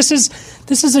East. I mean, this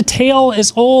is a tale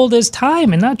as old as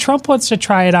time, and now Trump wants to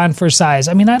try it on for size.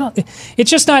 I mean,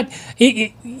 It's just not.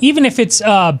 Even if it's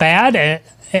bad.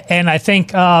 And I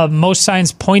think most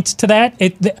signs point to that.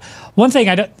 One thing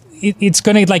it's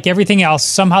going to, like everything else,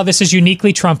 somehow this is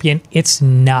uniquely Trumpian. It's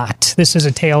not. This is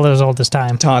a tale as old as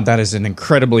time. Todd, that is an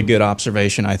incredibly good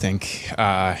observation, I think,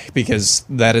 because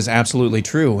that is absolutely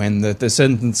true. And the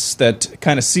sentence that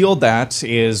kind of sealed that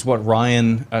is what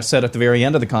Ryan said at the very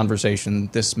end of the conversation.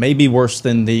 This may be worse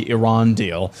than the Iran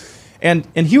deal. And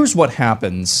here's what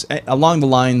happens along the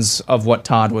lines of what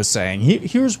Todd was saying.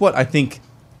 Here's what I think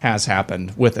has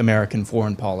happened with American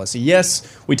foreign policy.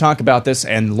 Yes, we talk about this,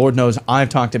 and Lord knows I've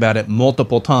talked about it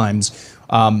multiple times.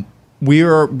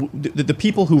 We're the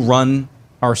people who run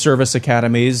our service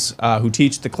academies, who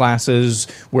teach the classes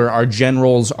where our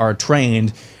generals are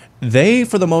trained. they,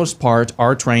 for the most part,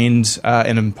 are trained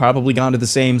and have probably gone to the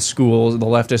same schools, the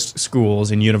leftist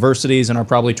schools and universities, and are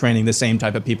probably training the same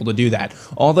type of people to do that.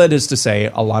 All that is to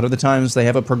say, a lot of the times they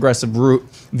have a progressive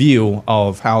view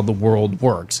of how the world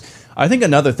works. I think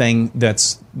another thing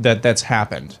that's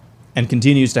happened and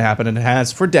continues to happen, and it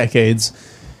has for decades,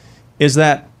 is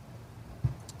that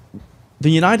the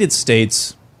United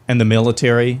States and the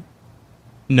military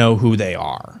know who they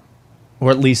are,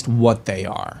 or at least what they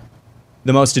are.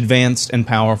 The most advanced and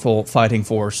powerful fighting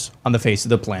force on the face of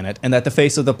the planet, and that the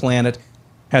face of the planet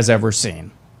has ever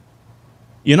seen.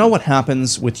 You know what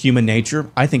happens with human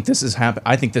nature? I think this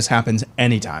happens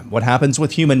anytime. What happens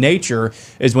with human nature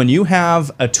is when you have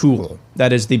a tool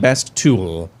that is the best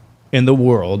tool in the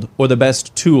world, or the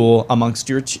best tool amongst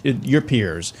your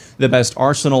peers, the best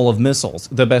arsenal of missiles,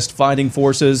 the best fighting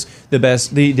forces,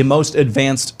 the most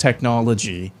advanced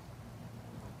technology,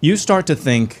 you start to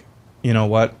think, you know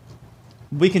what?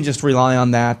 We can just rely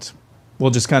on that.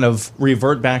 We'll just kind of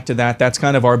revert back to that. That's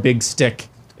kind of our big stick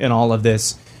in all of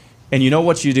this. And you know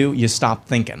what you do? You stop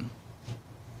thinking.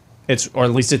 Or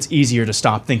at least it's easier to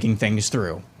stop thinking things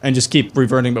through and just keep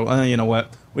reverting. But you know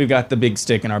what? We've got the big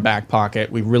stick in our back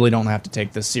pocket. We really don't have to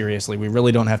take this seriously. We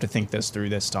really don't have to think this through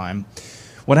this time.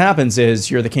 What happens is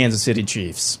you're the Kansas City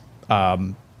Chiefs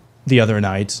the other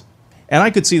night. And I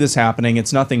could see this happening.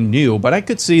 It's nothing new, but I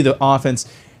could see the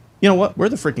offense. You know what? We're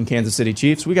the freaking Kansas City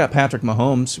Chiefs. We got Patrick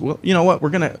Mahomes. Well, you know what?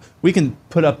 We can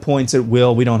put up points at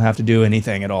will. We don't have to do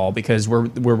anything at all because we're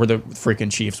the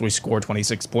freaking Chiefs. We score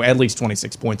at least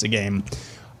 26 points a game.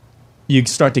 You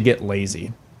start to get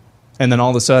lazy, and then all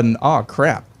of a sudden, oh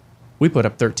crap, we put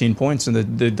up 13 points, and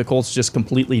the Colts just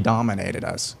completely dominated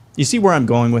us. You see where I'm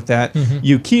going with that? Mm-hmm.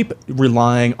 You keep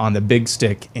relying on the big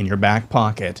stick in your back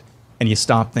pocket, and you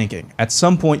stop thinking. At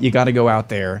some point, you got to go out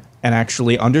there and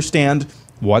actually understand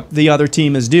what the other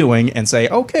team is doing and say,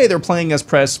 okay, they're playing us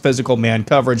press, physical man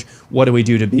coverage. What do we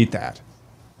do to beat that?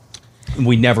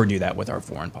 We never do that with our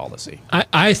foreign policy.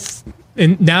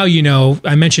 And now, you know,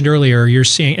 I mentioned earlier, you're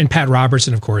seeing, and Pat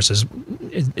Robertson, of course,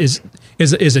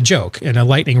 is a joke and a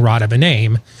lightning rod of a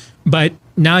name. But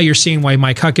now you're seeing why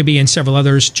Mike Huckabee and several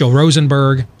others, Joe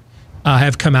Rosenberg,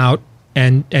 have come out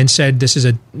and said this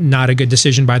is not a good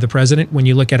decision by the president. When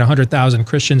you look at 100,000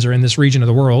 Christians are in this region of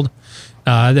the world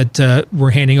that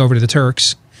we're handing over to the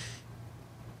Turks.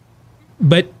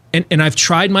 But and I've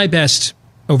tried my best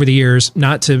over the years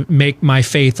not to make my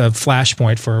faith a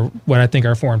flashpoint for what I think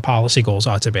our foreign policy goals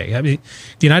ought to be. I mean,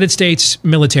 the United States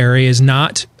military is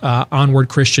not onward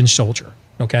Christian soldier.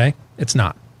 Okay, it's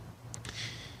not.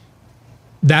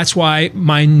 That's why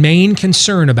my main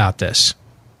concern about this.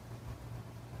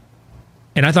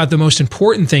 And I thought the most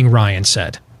important thing Ryan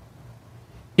said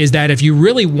is that if you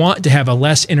really want to have a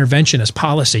less interventionist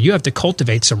policy, you have to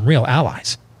cultivate some real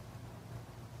allies.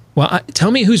 Well,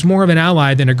 tell me who's more of an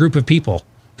ally than a group of people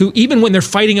who, even when they're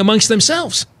fighting amongst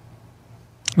themselves,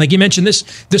 like you mentioned, this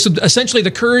essentially the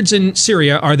Kurds in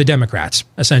Syria are the Democrats,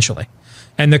 essentially.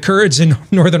 And the Kurds in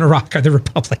northern Iraq are the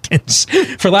Republicans,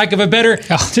 for lack of a better,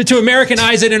 to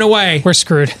Americanize it in a way. We're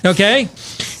screwed. Okay?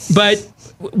 But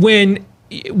when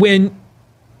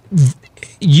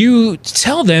you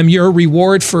tell them your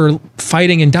reward for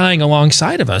fighting and dying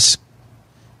alongside of us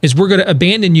is we're going to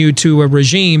abandon you to a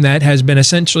regime that has been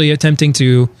essentially attempting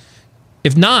to,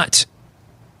 if not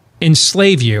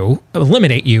enslave you,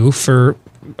 eliminate you for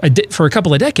a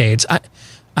couple of decades,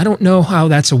 I don't know how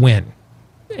that's a win.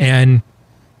 And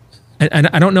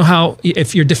I don't know how,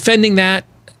 if you're defending that,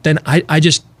 then I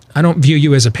don't view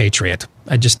you as a patriot.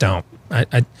 I just don't.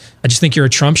 I just think you're a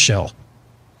Trump shill.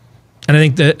 And I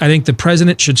think the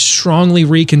president should strongly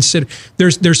reconsider.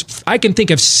 I can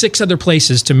think of 6 other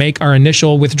places to make our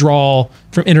initial withdrawal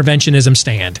from interventionism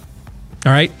stand.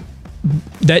 All right,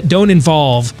 that don't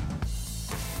involve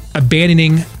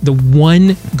abandoning the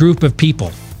one group of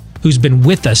people who's been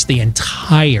with us the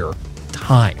entire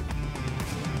time.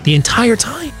 The entire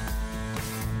time.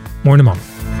 More in a moment.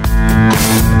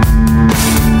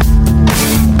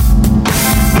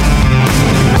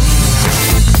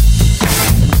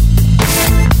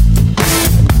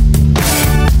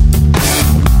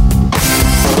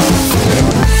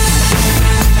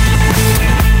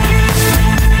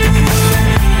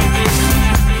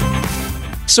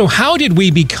 So how did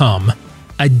we become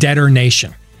a debtor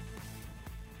nation?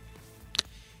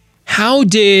 How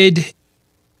did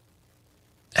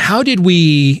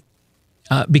we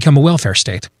become a welfare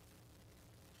state?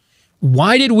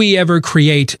 Why did we ever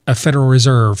create a Federal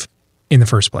Reserve in the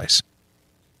first place?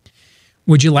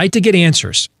 Would you like to get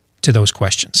answers to those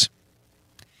questions?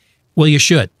 Well, you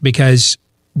should, because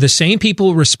the same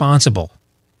people responsible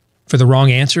for the wrong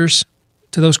answers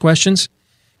to those questions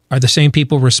are the same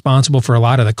people responsible for a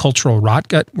lot of the cultural rot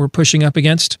gut we're pushing up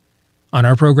against on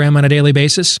our program on a daily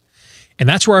basis. And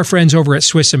that's where our friends over at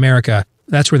Swiss America,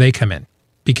 that's where they come in.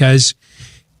 Because,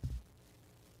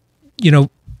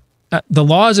 the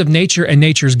laws of nature and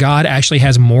nature's God actually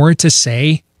has more to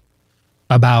say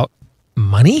about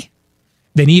money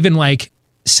than even like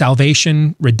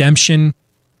salvation, redemption,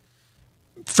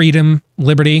 freedom,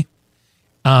 liberty.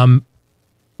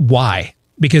 Why?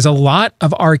 Because a lot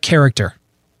of our character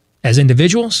as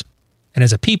individuals and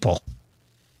as a people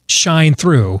shine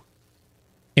through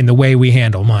in the way we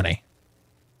handle money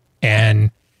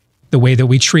and the way that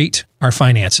we treat our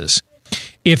finances.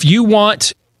 If you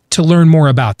want to learn more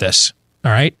about this,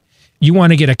 all right, you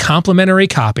want to get a complimentary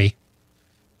copy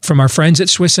from our friends at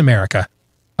Swiss America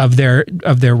of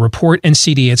their report and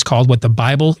CD. It's called What the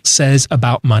Bible Says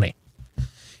About Money.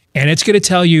 And it's going to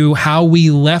tell you how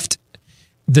we left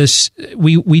this,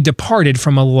 we departed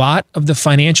from a lot of the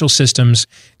financial systems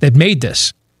that made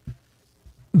this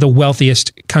the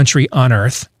wealthiest country on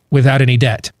earth without any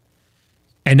debt.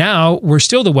 And now we're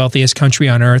still the wealthiest country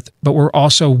on earth, but we're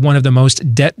also one of the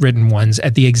most debt-ridden ones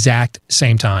at the exact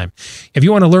same time. If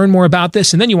you want to learn more about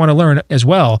this, and then you want to learn as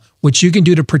well what you can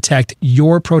do to protect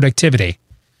your productivity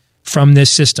from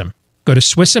this system, go to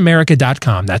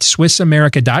SwissAmerica.com. That's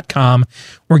SwissAmerica.com,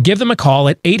 or give them a call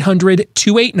at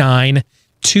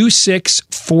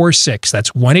 800-289-2646.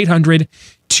 That's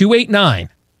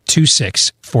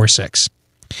 1-800-289-2646.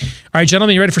 All right,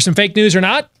 gentlemen, you ready for some fake news or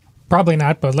not? Probably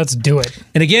not, but let's do it.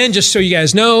 And again, just so you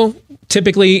guys know,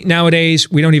 typically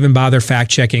nowadays, we don't even bother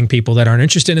fact-checking people that aren't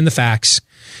interested in the facts,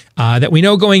 that we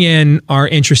know going in are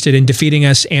interested in defeating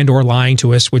us and or lying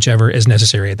to us, whichever is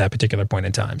necessary at that particular point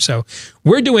in time. So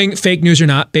we're doing fake news or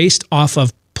not based off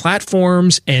of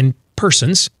platforms and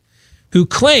persons who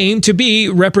claim to be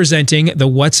representing the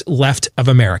what's left of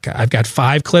America. I've got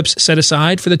 5 clips set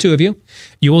aside for the two of you.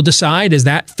 You will decide, is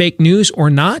that fake news or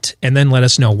not? And then let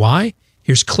us know why.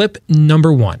 Here's clip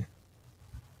number 1.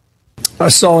 I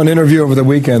saw an interview over the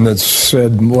weekend that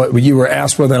said you were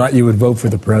asked whether or not you would vote for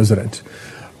the president.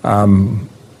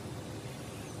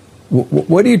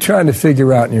 What are you trying to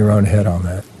figure out in your own head on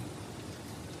that?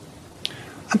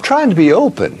 I'm trying to be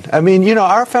open. I mean,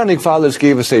 our founding fathers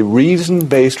gave us a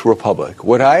reason-based republic.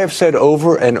 What I have said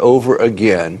over and over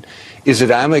again is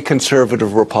that I'm a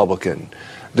conservative Republican.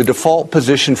 The default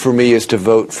position for me is to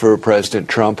vote for President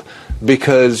Trump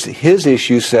because his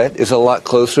issue set is a lot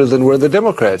closer than where the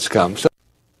Democrats come. So,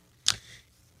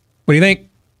 what do you think?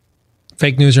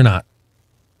 Fake news or not?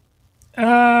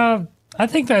 I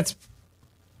think that's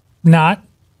not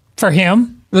for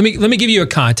him. Let me give you a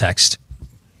context.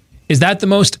 Is that the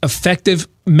most effective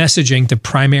messaging to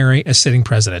primary a sitting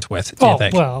president with, do you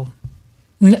think? Well,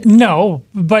 no,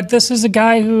 but this is a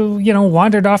guy who,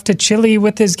 wandered off to Chile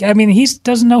with he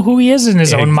doesn't know who he is in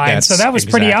his own mind. So that was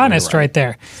pretty honest right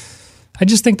there. I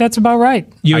just think that's about right.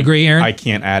 You agree, Aaron? I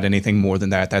can't add anything more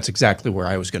than that. That's exactly where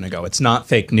I was going to go. It's not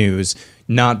fake news,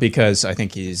 not because I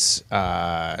think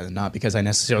not because I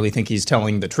necessarily think he's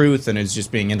telling the truth and is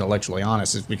just being intellectually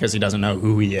honest. It's because he doesn't know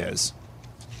who he is.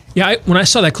 Yeah, when I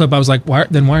saw that clip, I was like, why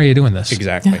are you doing this?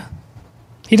 Exactly. Yeah.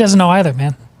 He doesn't know either,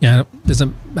 man. Yeah,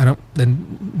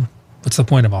 then what's the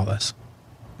point of all this?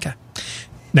 Okay.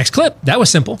 Next clip. That was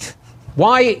simple.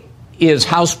 Why is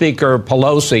House Speaker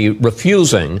Pelosi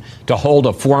refusing to hold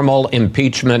a formal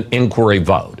impeachment inquiry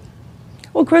vote?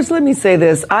 Well, Chris, let me say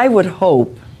this. I would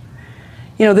hope,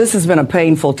 this has been a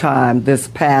painful time this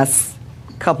past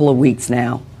couple of weeks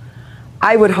now.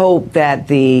 I would hope that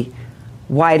the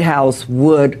White House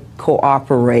would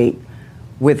cooperate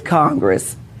with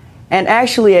Congress and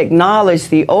actually acknowledge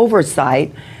the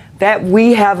oversight that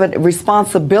we have a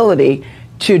responsibility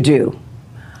to do.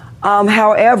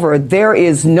 However, there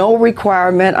is no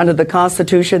requirement under the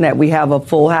Constitution that we have a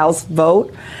full House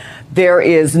vote. There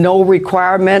is no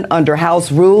requirement under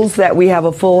House rules that we have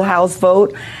a full House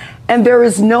vote. And there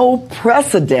is no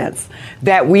precedence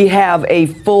that we have a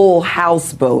full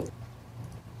House vote.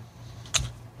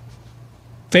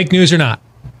 Fake news or not?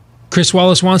 Chris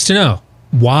Wallace wants to know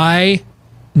why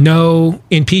no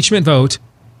impeachment vote,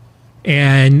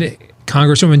 and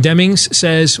Congresswoman Demings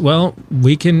says, well,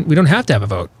 we don't have to have a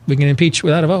vote. We can impeach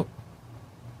without a vote.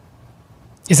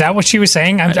 Is that what she was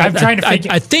saying? I'm trying to figure.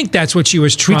 I think that's what she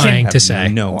was trying to say.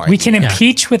 No idea. We can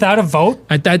impeach without a vote?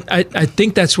 I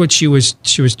think that's what she was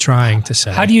trying to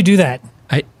say. How do you do that?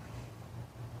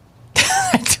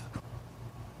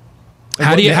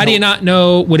 How do you not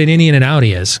know what an innie and an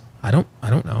outie is? I don't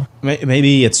know.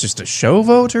 Maybe it's just a show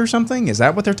vote or something. Is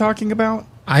that what they're talking about?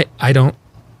 I don't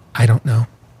know.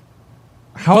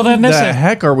 How the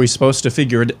heck are we supposed to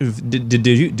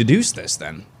deduce this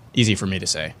then? Easy for me to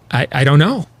say. I don't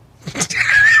know.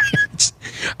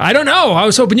 I don't know. I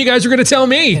was hoping you guys were going to tell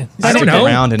me. I don't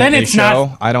know. Then it's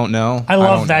not. I don't know. I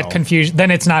love that confusion.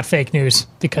 Then it's not fake news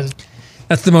because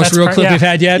that's the most real clip we've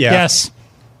had yet. Yeah. Yes.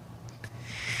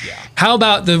 How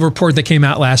about the report that came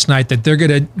out last night that they're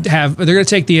going to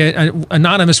take the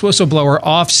anonymous whistleblower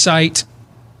off-site?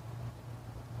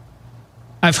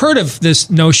 I've heard of this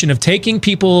notion of taking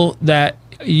people that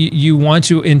you want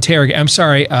to interrogate. I'm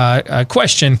sorry,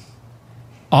 question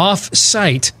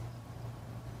off-site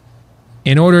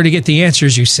in order to get the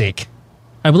answers you seek.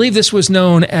 I believe this was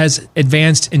known as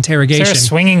advanced interrogation. Is there a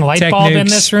swinging light bulb in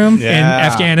this room? In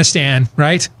Afghanistan,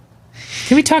 right?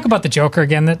 Can we talk about the Joker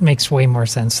again? That makes way more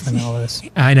sense than all this.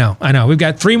 I know. We've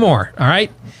got 3 more. All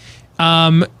right.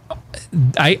 I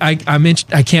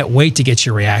can't wait to get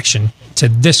your reaction to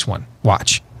this one.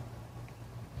 Watch.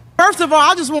 First of all,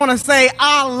 I just want to say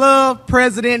I love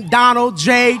President Donald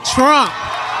J. Trump.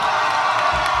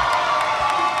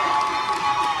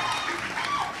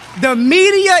 The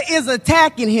media is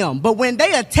attacking him, but when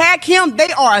they attack him,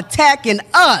 they are attacking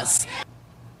us.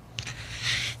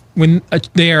 When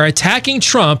they are attacking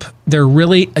Trump, they're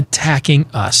really attacking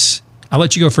us. I'll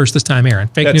let you go first this time, Aaron.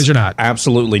 Fake news or not?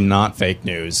 Absolutely not fake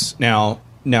news. Now,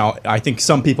 I think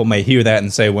some people may hear that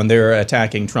and say when they're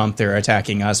attacking Trump, they're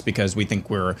attacking us because we think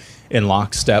we're in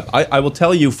lockstep. I will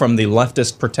tell you from the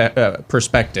leftist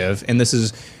perspective, and this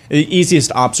is the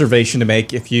easiest observation to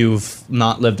make if you've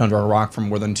not lived under a rock for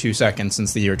more than 2 seconds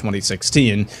since the year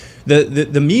 2016.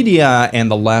 The media and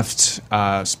the left,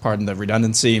 pardon the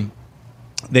redundancy,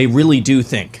 they really do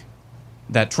think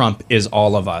that Trump is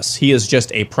all of us. He is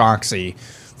just a proxy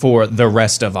for the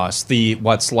rest of us, the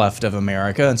what's left of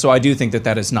America. And so I do think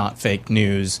that is not fake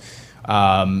news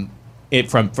from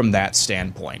that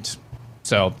standpoint.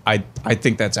 So I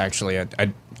think that's actually a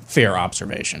fair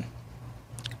observation.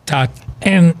 Todd.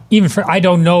 And even I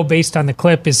don't know based on the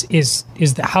clip, is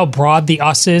how broad the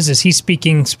us is? Is he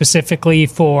speaking specifically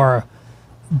for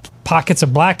pockets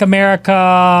of Black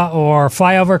America or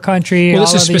flyover country? Well,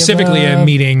 this is specifically a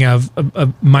meeting of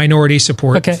minority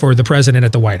support for the president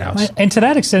at the White House. And to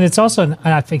that extent, it's also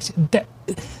not fake.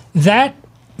 That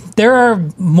there are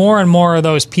more and more of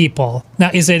those people.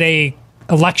 Now, is it a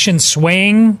election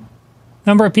swaying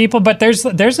number of people? But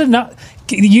there's enough.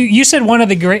 You said one of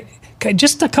the great,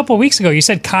 just a couple of weeks ago, you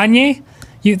said Kanye.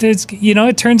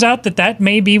 It turns out that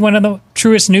may be one of the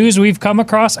truest news we've come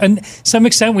across. And to some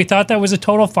extent, we thought that was a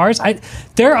total farce.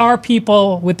 There are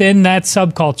people within that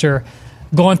subculture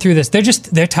going through this.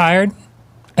 They're tired,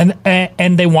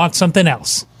 and they want something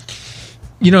else.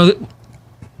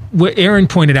 What Aaron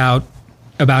pointed out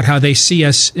about how they see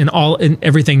us in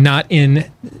everything not in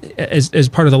as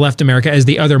part of the left America as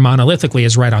the other monolithically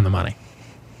is right on the money.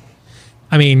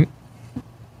 I mean,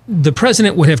 the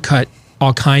president would have cut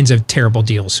all kinds of terrible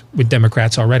deals with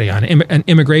Democrats already on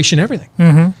immigration, everything.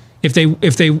 Mm-hmm.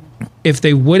 If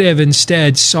they would have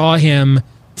instead saw him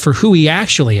for who he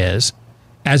actually is,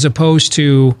 as opposed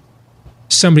to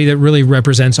somebody that really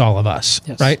represents all of us,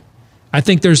 right? I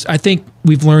think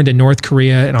we've learned in North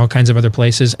Korea and all kinds of other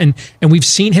places, and we've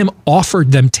seen him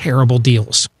offered them terrible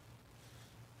deals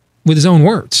with his own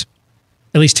words,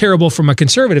 at least terrible from a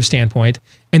conservative standpoint.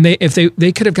 And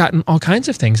they could have gotten all kinds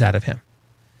of things out of him.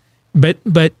 But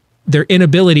their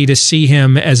inability to see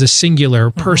him as a singular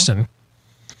person,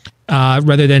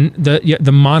 rather than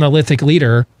the monolithic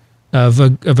leader of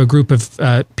a group of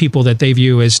people that they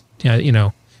view as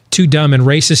too dumb and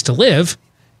racist to live,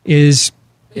 has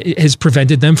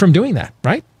prevented them from doing that.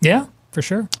 Right? Yeah, for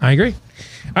sure. I agree.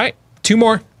 All right, 2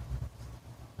 more.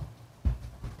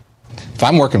 If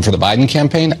I'm working for the Biden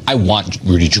campaign, I want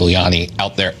Rudy Giuliani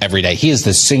out there every day. He is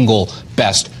the single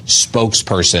best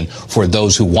spokesperson for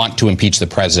those who want to impeach the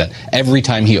president. Every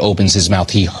time he opens his mouth,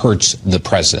 he hurts the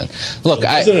president. Look,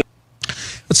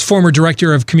 That's former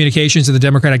director of communications of the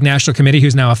Democratic National Committee,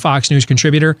 who's now a Fox News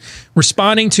contributor,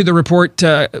 responding to the report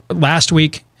last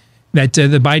week that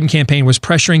the Biden campaign was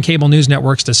pressuring cable news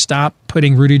networks to stop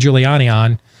putting Rudy Giuliani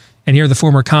on. And here the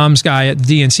former comms guy at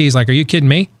the DNC is like, are you kidding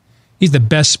me? He's the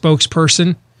best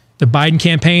spokesperson. The Biden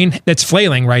campaign, that's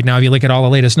flailing right now if you look at all the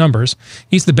latest numbers.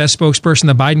 He's the best spokesperson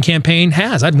the Biden campaign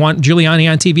has. I'd want Giuliani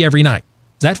on TV every night.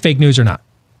 Is that fake news or not?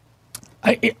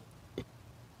 I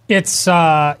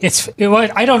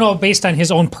don't know based on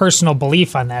his own personal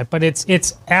belief on that, but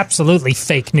it's absolutely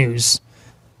fake news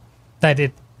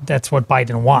that's what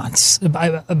Biden wants.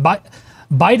 Biden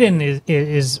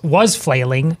was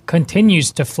flailing,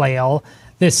 continues to flail.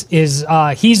 This is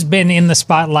he's been in the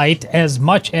spotlight as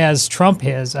much as Trump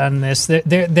is on this.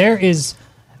 There is,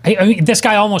 I mean, this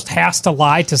guy almost has to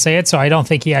lie to say it, so I don't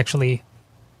think he actually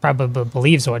probably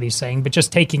believes what he's saying, but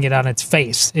just taking it on its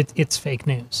face, it's fake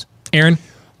news. Aaron?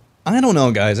 I don't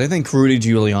know, guys. I think Rudy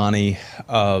Giuliani,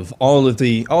 of all of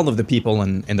the people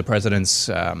in the president's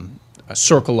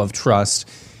circle of trust,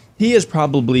 he has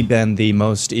probably been the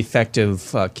most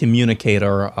effective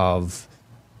communicator of...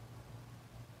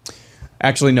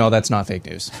 Actually, no, that's not fake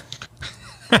news.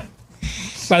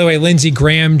 By the way, Lindsey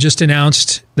Graham just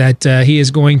announced that he is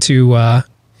going to, I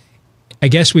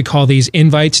guess we call these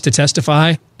invites to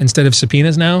testify instead of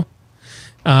subpoenas now.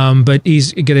 But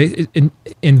he's going to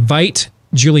invite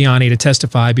Giuliani to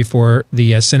testify before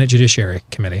the Senate Judiciary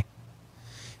Committee.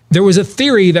 There was a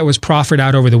theory that was proffered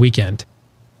out over the weekend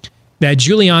that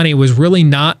Giuliani was really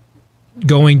not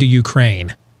going to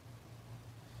Ukraine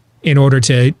in order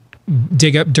to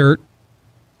dig up dirt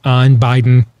on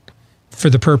Biden for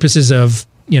the purposes of,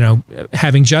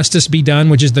 having justice be done,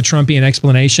 which is the Trumpian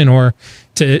explanation, or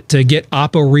to get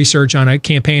Oppo research on a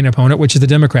campaign opponent, which is the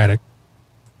Democratic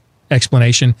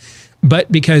explanation, but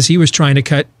because he was trying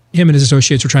to him and his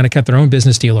associates were trying to cut their own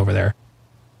business deal over there.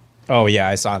 Oh yeah,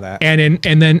 I saw that. And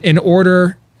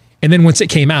then once it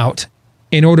came out,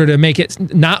 in order to make it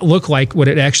not look like what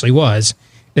it actually was,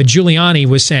 that Giuliani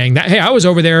was saying that, hey, I was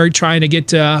over there trying to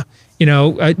get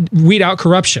weed out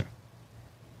corruption.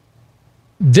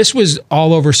 This was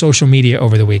all over social media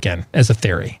over the weekend as a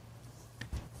theory.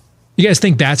 You guys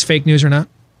think that's fake news or not?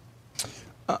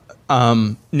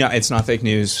 No, it's not fake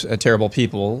news. Terrible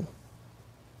people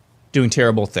doing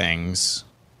terrible things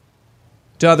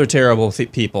to other terrible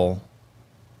people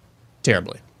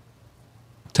terribly.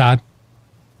 Todd?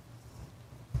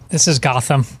 This is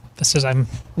Gotham.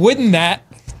 Wouldn't that?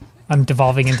 I'm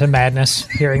devolving into madness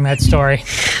hearing that story.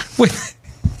 Wouldn't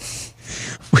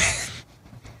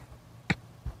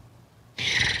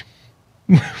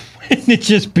it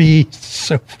just be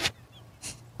so...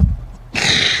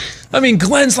 I mean,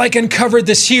 Glenn's uncovered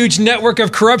this huge network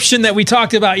of corruption that we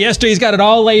talked about yesterday. He's got it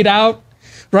all laid out,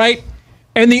 right?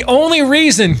 And the only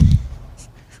reason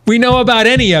we know about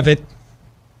any of it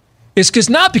is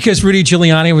not because Rudy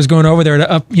Giuliani was going over there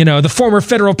to, the former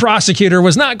federal prosecutor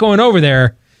was not going over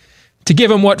there to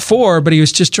give him what for, but he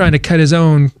was just trying to cut his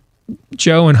own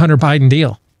Joe and Hunter Biden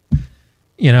deal,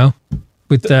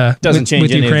 doesn't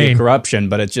change any Ukraine. of the corruption,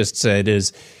 but it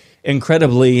is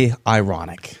incredibly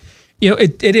ironic.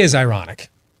 It is ironic.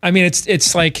 I mean,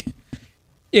 it's like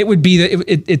it would be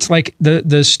it's like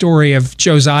the story of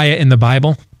Josiah in the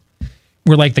Bible,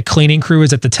 where the cleaning crew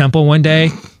is at the temple one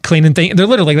day cleaning things. They're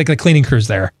literally like the cleaning crew's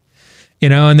there,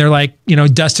 and they're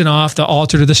dusting off the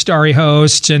altar to the starry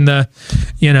hosts and the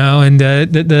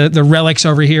relics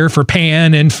over here for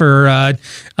Pan and for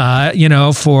Abaddon.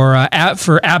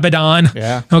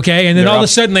 Yeah. Okay. And then all of a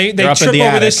sudden they trip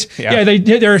over this. Yeah. They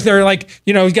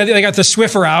got the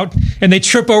Swiffer out and they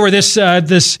trip over this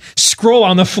scroll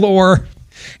on the floor,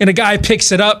 and a guy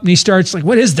picks it up and he starts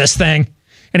what is this thing?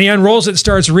 And he unrolls it,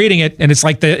 starts reading it, and it's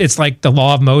like the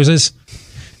law of Moses.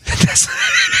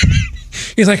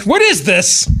 He's like, what is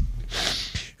this?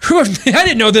 I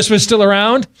didn't know this was still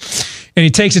around. And he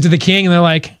takes it to the king, and they're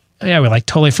like, yeah, we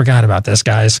totally forgot about this,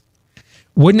 guys.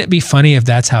 Wouldn't it be funny if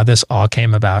that's how this all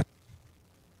came about?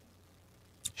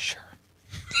 Sure.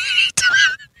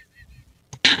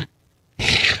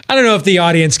 I don't know if the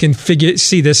audience can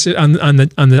see this on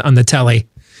the telly,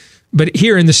 but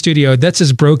here in the studio, that's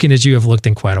as broken as you have looked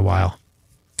in quite a while.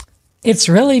 It's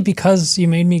really because you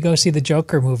made me go see the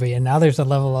Joker movie, and now there's a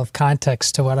level of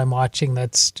context to what I'm watching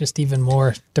that's just even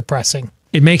more depressing.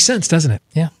 It makes sense, doesn't it?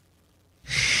 Yeah.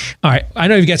 All right. I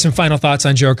know you've got some final thoughts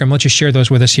on Joker. I'm going to let you share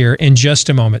those with us here in just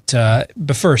a moment.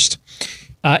 But first,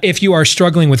 if you are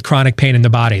struggling with chronic pain in the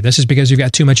body, this is because you've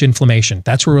got too much inflammation.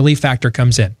 That's where Relief Factor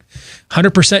comes in.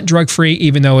 100% drug-free,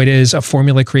 even though it is a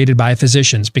formula created by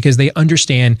physicians, because they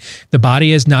understand the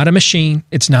body is not a machine.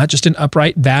 It's not just an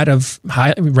upright vat of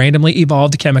randomly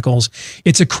evolved chemicals.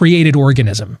 It's a created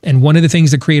organism. And one of the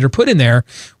things the creator put in there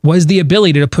was the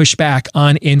ability to push back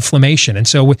on inflammation. And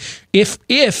so if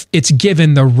it's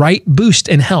given the right boost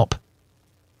and help,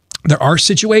 there are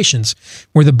situations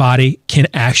where the body can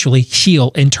actually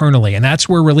heal internally, and that's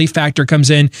where Relief Factor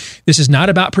comes in. This is not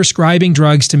about prescribing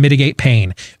drugs to mitigate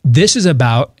pain. This is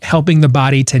about helping the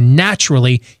body to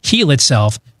naturally heal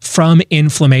itself from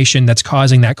inflammation that's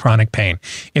causing that chronic pain.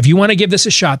 If you want to give this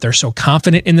a shot, they're so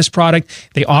confident in this product.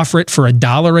 They offer it for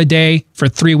 $1 a day for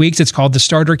 3 weeks. It's called the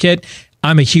Starter Kit.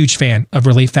 I'm a huge fan of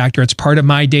Relief Factor. It's part of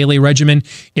my daily regimen.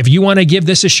 If you want to give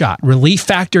this a shot,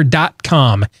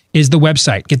 ReliefFactor.com is the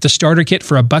website. Get the starter kit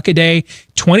for $1 a day,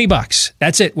 $20.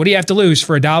 That's it. What do you have to lose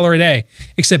for $1 a day?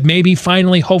 Except maybe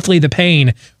finally, hopefully, the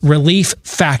pain.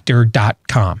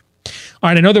 ReliefFactor.com. All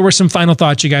right, I know there were some final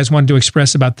thoughts you guys wanted to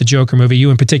express about the Joker movie,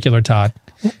 you in particular, Todd,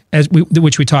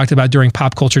 which we talked about during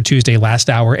Pop Culture Tuesday last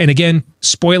hour. And again,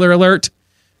 spoiler alert,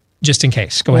 just in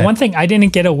case. Go ahead. One thing I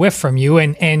didn't get a whiff from you,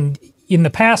 and in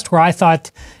the past where I thought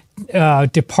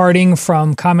departing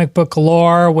from comic book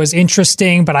lore was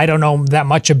interesting, but I don't know that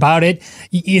much about it.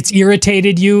 It's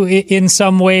irritated you in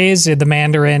some ways, the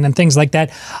Mandarin and things like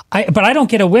that. But I don't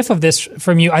get a whiff of this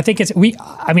from you. I think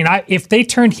if they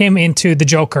turned him into the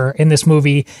Joker in this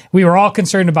movie, we were all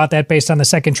concerned about that based on the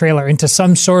second trailer, into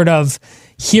some sort of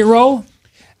hero.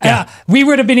 Yeah. We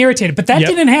would have been irritated, but that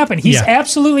didn't happen. He's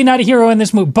absolutely not a hero in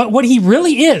this movie. But what he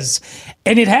really is,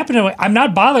 and it happened, I'm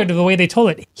not bothered with the way they told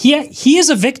it. He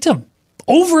is a victim.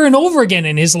 Over and over again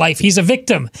in his life, he's a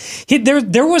victim.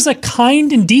 There was a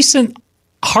kind and decent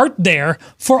heart there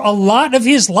for a lot of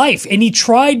his life, and he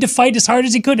tried to fight as hard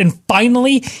as he could, and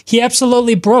finally, he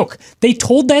absolutely broke. They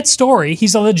told that story.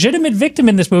 He's a legitimate victim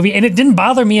in this movie, and it didn't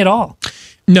bother me at all.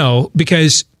 No,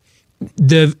 because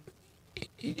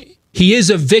he is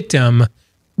a victim,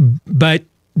 but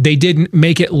they didn't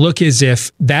make it look as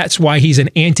if that's why he's an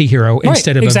anti-hero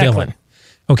instead of a villain.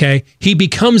 Okay? He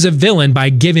becomes a villain by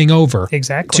giving over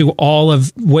to all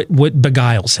of what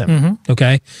beguiles him. Mm-hmm.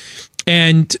 Okay?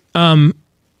 And, I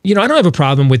don't have a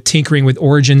problem with tinkering with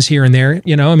origins here and there,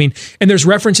 and there's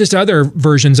references to other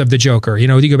versions of the Joker. You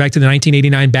go back to the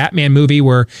 1989 Batman movie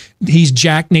where he's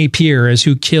Jack Napier as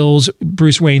who kills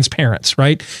Bruce Wayne's parents,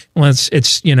 right? Well,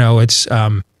 it's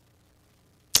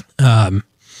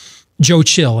Joe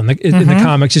Chill in the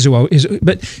comics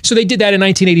but so they did that in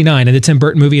 1989 in the Tim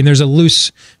Burton movie, and there's a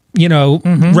loose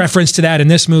reference to that in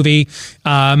this movie.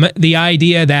 The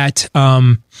idea that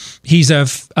he's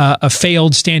a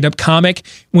failed stand-up comic,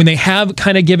 when they have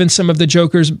kind of given some of the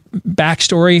Joker's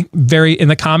backstory in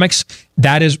the comics,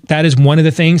 that is one of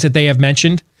the things that they have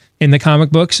mentioned in the comic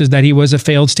books, is that he was a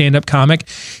failed stand-up comic.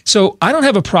 So I don't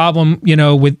have a problem,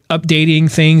 with updating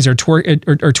things or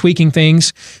tweaking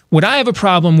things. What I have a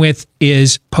problem with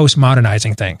is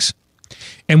postmodernizing things.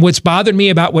 And what's bothered me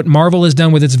about what Marvel has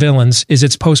done with its villains is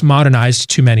it's postmodernized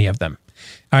too many of them.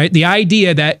 All right, the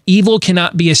idea that evil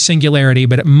cannot be a singularity,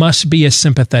 but it must be a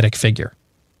sympathetic figure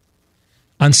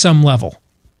on some level.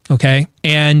 Okay,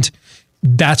 and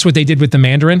that's what they did with the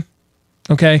Mandarin.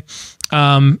 Okay.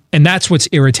 And that's what's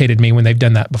irritated me when they've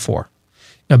done that before.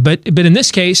 But in this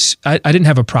case, I didn't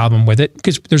have a problem with it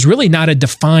because there's really not a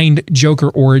defined Joker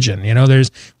origin.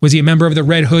 Was he a member of the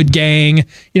Red Hood gang?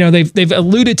 They've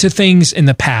alluded to things in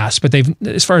the past, but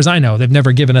as far as I know, they've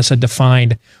never given us a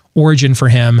defined origin for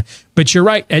him. But you're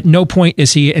right. At no point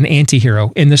is he an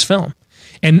anti-hero in this film.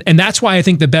 And that's why I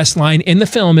think the best line in the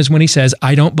film is when he says,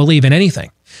 "I don't believe in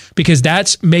anything." Because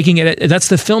that's the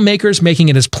filmmakers making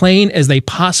it as plain as they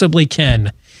possibly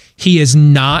can. He is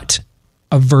not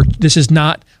this is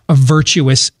not a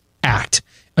virtuous act.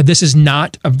 This is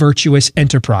not a virtuous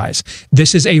enterprise.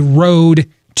 This is a road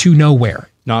to nowhere.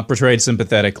 Not portrayed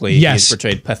sympathetically. Yes. He's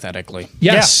portrayed pathetically.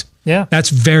 Yes. Yeah. That's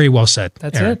very well said.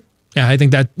 That's Aaron. it. Yeah, I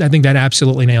think that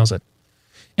absolutely nails it.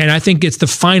 And I think it's the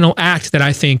final act that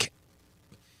I think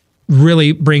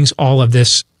really brings all of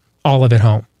it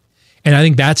home. And I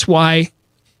think that's why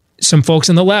some folks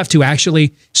on the left who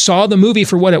actually saw the movie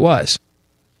for what it was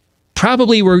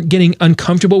probably were getting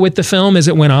uncomfortable with the film as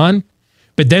it went on.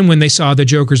 But then when they saw the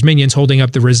Joker's minions holding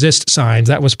up the resist signs,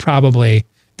 that was probably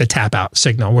the tap out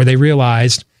signal where they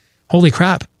realized, holy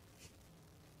crap,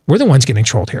 we're the ones getting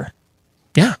trolled here.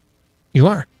 Yeah, you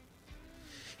are.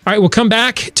 All right, we'll come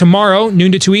back tomorrow,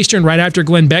 noon to 2 Eastern, right after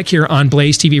Glenn Beck here on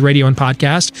Blaze TV Radio and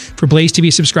Podcast. For Blaze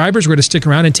TV subscribers, we're going to stick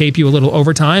around and tape you a little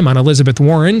overtime on Elizabeth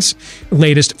Warren's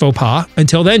latest faux pas.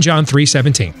 Until then, John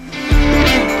 3:17.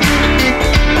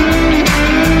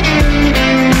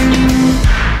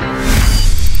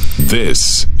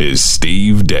 This is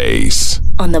Steve Deace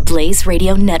on the Blaze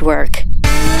Radio Network.